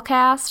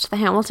Hamilcast, the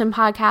Hamilton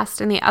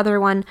podcast, and the other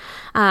one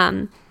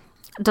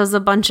does a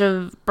bunch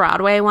of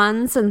Broadway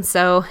ones, and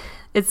so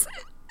it's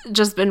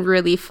just been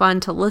really fun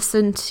to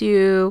listen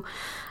to.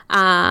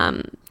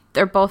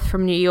 They're both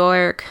from New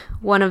York.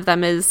 One of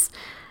them is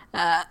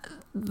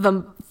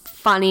the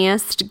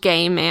funniest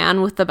gay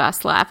man with the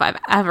best laugh I've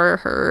ever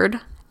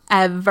heard.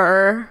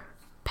 Ever.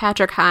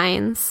 Patrick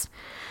Hines.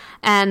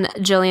 And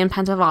Jillian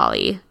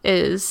Pentavali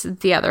is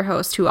the other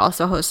host who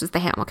also hosts the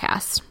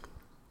Hamilcast.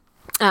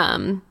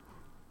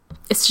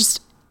 It's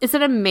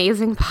an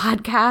amazing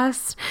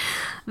podcast.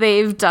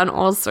 They've done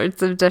all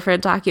sorts of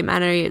different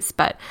documentaries,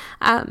 but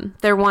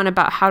their one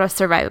about how to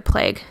survive a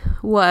plague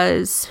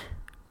was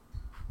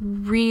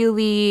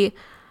really,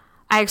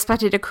 I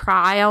expected to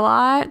cry a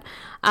lot.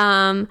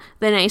 The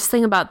nice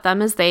thing about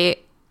them is they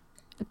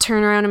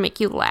turn around and make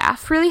you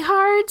laugh really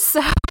hard,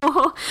 so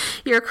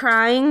you're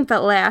crying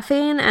but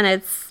laughing,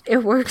 and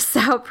it works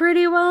out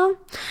pretty well.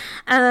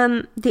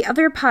 The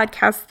other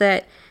podcast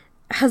that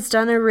has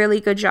done a really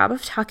good job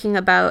of talking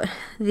about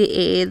the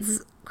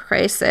AIDS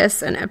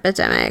crisis and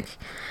epidemic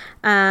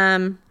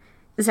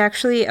is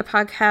actually a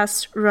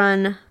podcast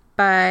run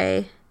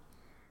by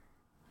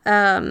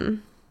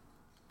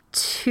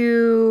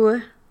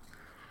two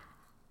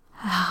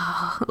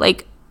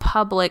like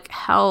public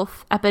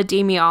health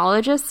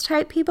epidemiologist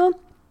type people,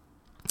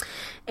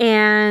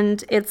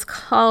 and it's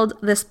called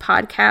This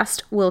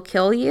Podcast Will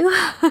Kill You.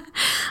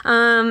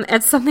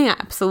 It's something I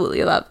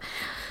absolutely love,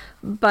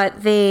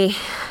 but they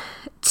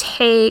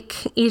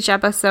take each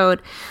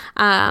episode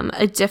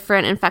a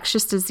different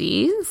infectious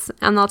disease,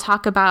 and they'll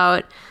talk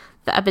about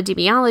the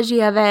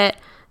epidemiology of it,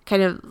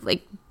 kind of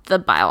like the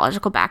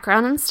biological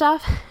background and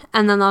stuff,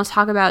 and then they'll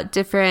talk about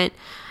different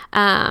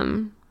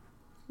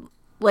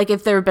like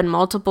if there have been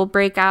multiple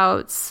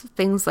breakouts,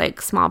 things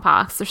like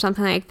smallpox or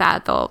something like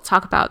that, they'll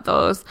talk about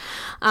those.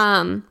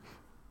 But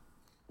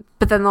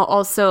then they'll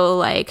also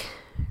like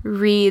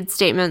read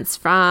statements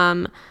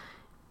from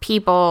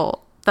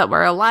people that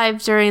were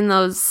alive during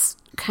those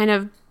kind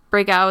of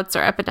breakouts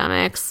or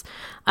epidemics.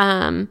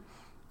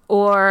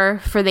 Or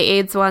for the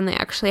AIDS one, they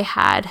actually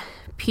had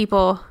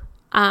people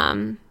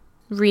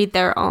read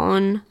their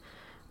own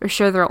or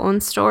share their own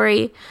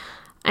story.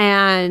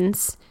 And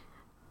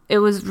it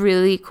was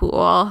really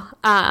cool.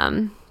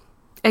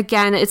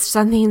 Again, it's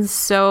something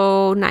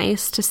so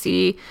nice to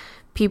see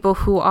people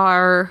who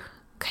are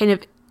kind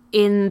of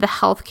in the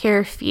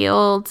healthcare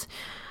field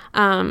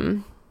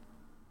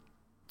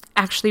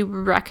actually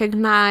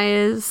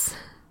recognize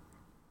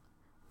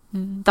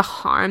the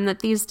harm that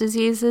these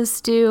diseases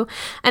do.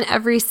 And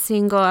every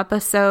single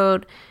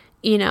episode,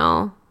 you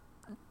know,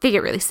 they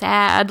get really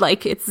sad.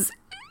 Like it's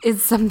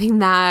something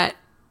that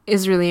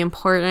is really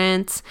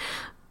important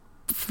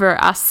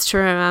for us to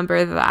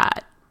remember,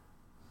 that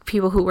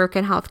people who work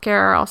in healthcare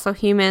are also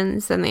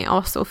humans, and they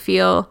also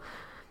feel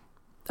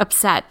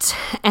upset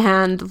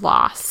and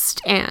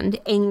lost and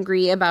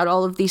angry about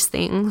all of these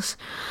things.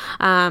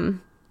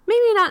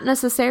 Maybe not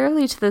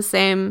necessarily to the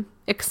same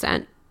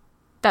extent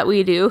that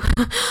we do,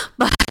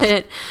 but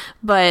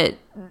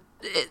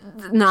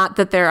not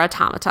that they're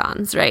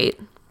automatons, right?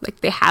 Like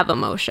they have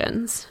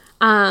emotions.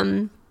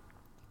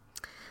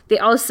 They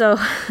also,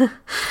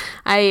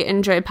 I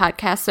enjoy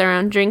podcasts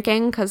around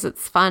drinking because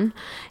it's fun.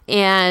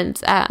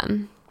 And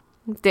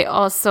they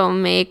also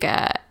make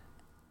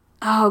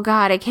oh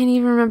God, I can't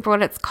even remember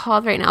what it's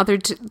called right now.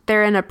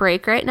 They're in a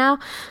break right now,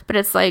 but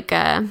it's like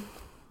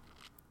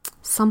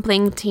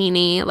something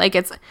teeny. Like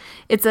it's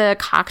a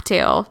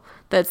cocktail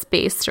that's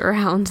based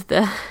around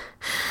the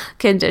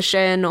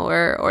condition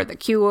or the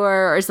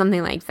cure or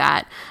something like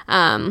that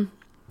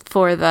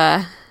for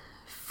the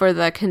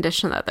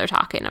condition that they're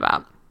talking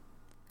about.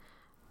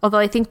 Although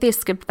I think they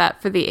skipped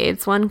that for the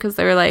AIDS one because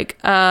they were like,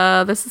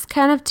 this is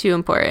kind of too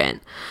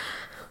important,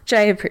 which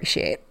I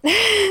appreciate.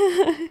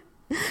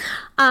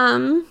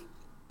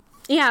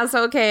 Yeah,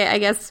 so okay, I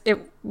guess it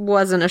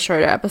wasn't a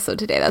shorter episode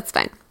today. That's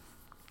fine.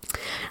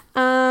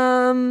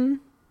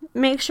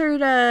 Make sure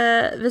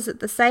to visit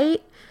the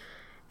site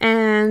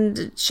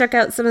and check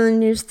out some of the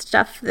new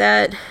stuff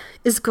that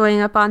is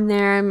going up on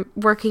there. I'm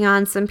working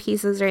on some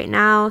pieces right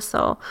now,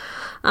 so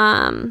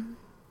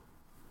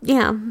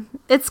yeah,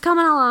 it's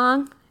coming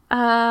along.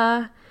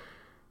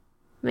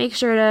 Make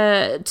sure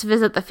to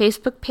visit the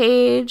Facebook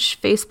page,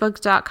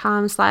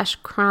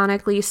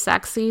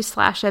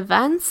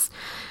 facebook.com/chronicallysexy/events.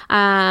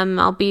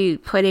 I'll be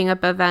putting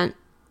up event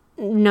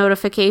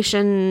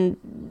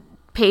notification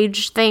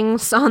page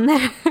things on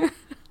there.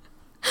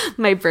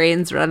 My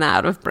brain's run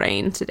out of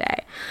brain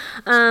today.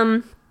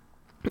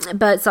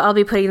 But so I'll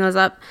be putting those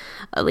up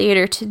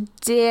later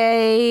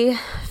today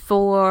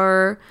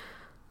for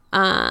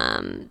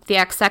the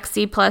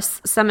XSexy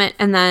Plus Summit,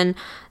 and then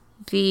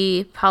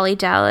the Poly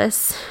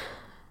Dallas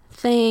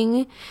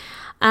thing.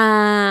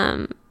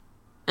 And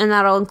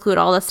that'll include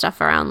all the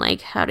stuff around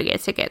like how to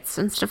get tickets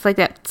and stuff like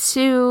that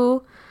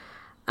too.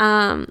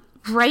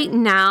 Right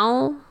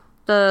now,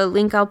 the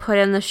link I'll put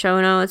in the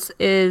show notes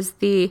is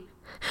the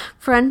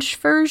French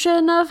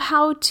version of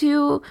how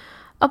to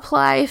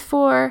apply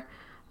for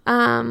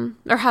or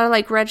how to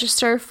like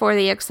register for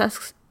the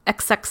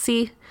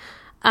XSexy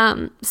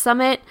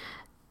Summit.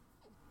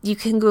 You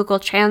can Google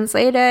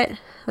Translate it.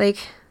 Like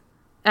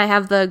I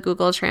have the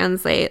Google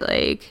Translate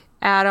like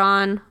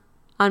add-on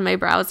on my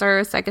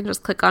browser, so I can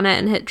just click on it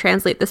and hit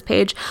translate this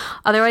page.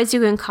 Otherwise, you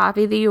can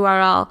copy the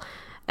URL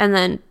and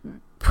then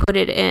put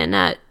it in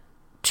at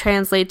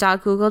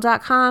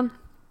translate.google.com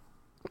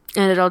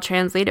and it'll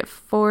translate it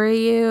for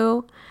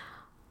you.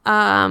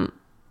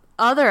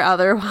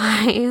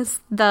 Otherwise,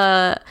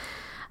 the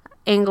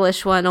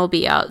English one will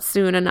be out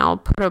soon, and I'll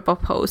put up a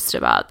post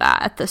about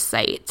that at the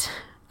site.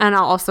 And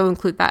I'll also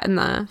include that in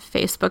the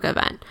Facebook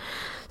event.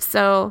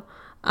 So,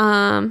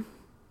 come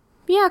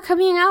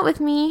hang out with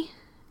me,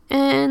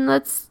 and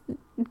let's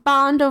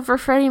bond over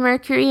Freddie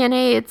Mercury and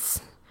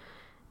AIDS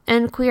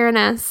and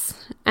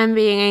queerness and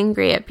being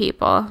angry at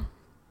people.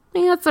 I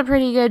think that's a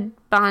pretty good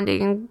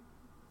bonding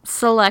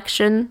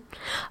selection.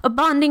 A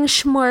bonding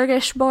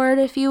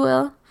smorgasbord, if you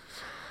will.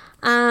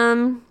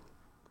 I'm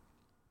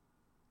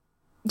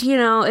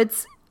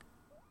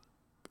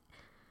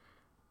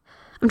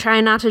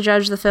trying not to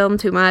judge the film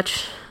too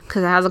much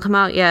because it hasn't come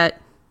out yet,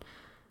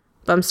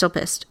 but I'm still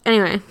pissed.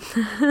 Anyway,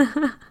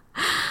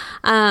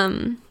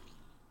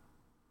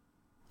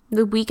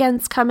 the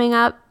weekend's coming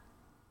up.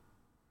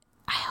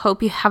 I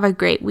hope you have a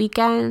great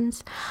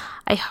weekend.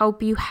 I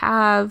hope you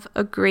have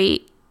a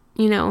great,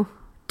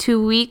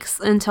 2 weeks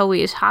until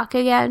we talk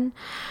again.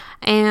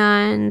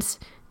 And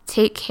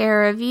take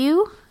care of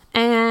you.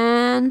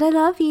 And I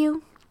love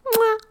you.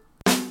 Mwah.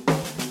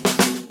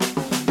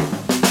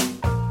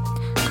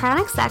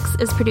 Chronic Sex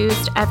is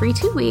produced every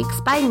 2 weeks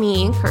by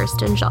me,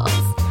 Kirsten Schultz.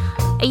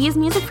 I use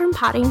music from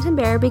Poddington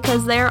Bear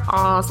because they're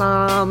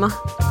awesome.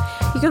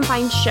 You can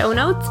find show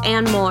notes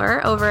and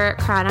more over at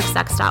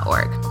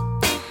chronicsex.org.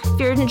 If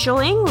you're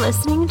enjoying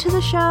listening to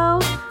the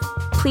show,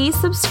 please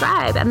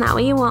subscribe, and that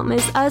way you won't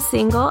miss a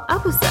single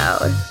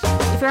episode.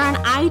 If you're on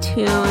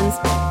iTunes,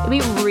 it'd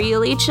be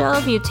really chill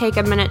if you take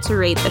a minute to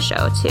rate the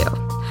show too.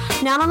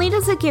 Not only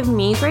does it give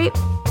me great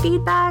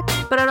feedback,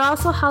 but it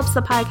also helps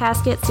the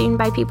podcast get seen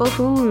by people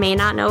who may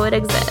not know it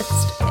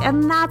exists,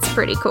 and that's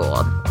pretty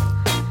cool.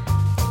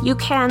 You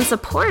can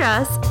support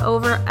us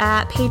over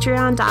at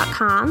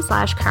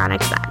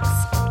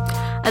patreon.com/chronicsex.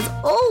 As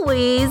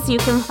always, you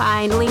can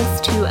find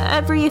links to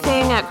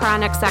everything at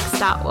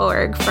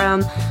chronicsex.org,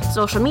 from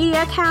social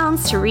media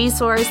accounts to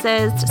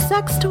resources to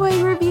sex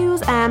toy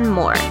reviews and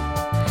more.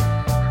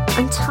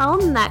 Until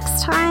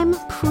next time,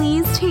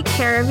 please take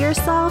care of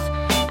yourself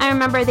and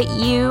remember that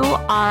you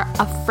are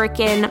a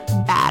freaking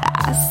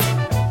badass.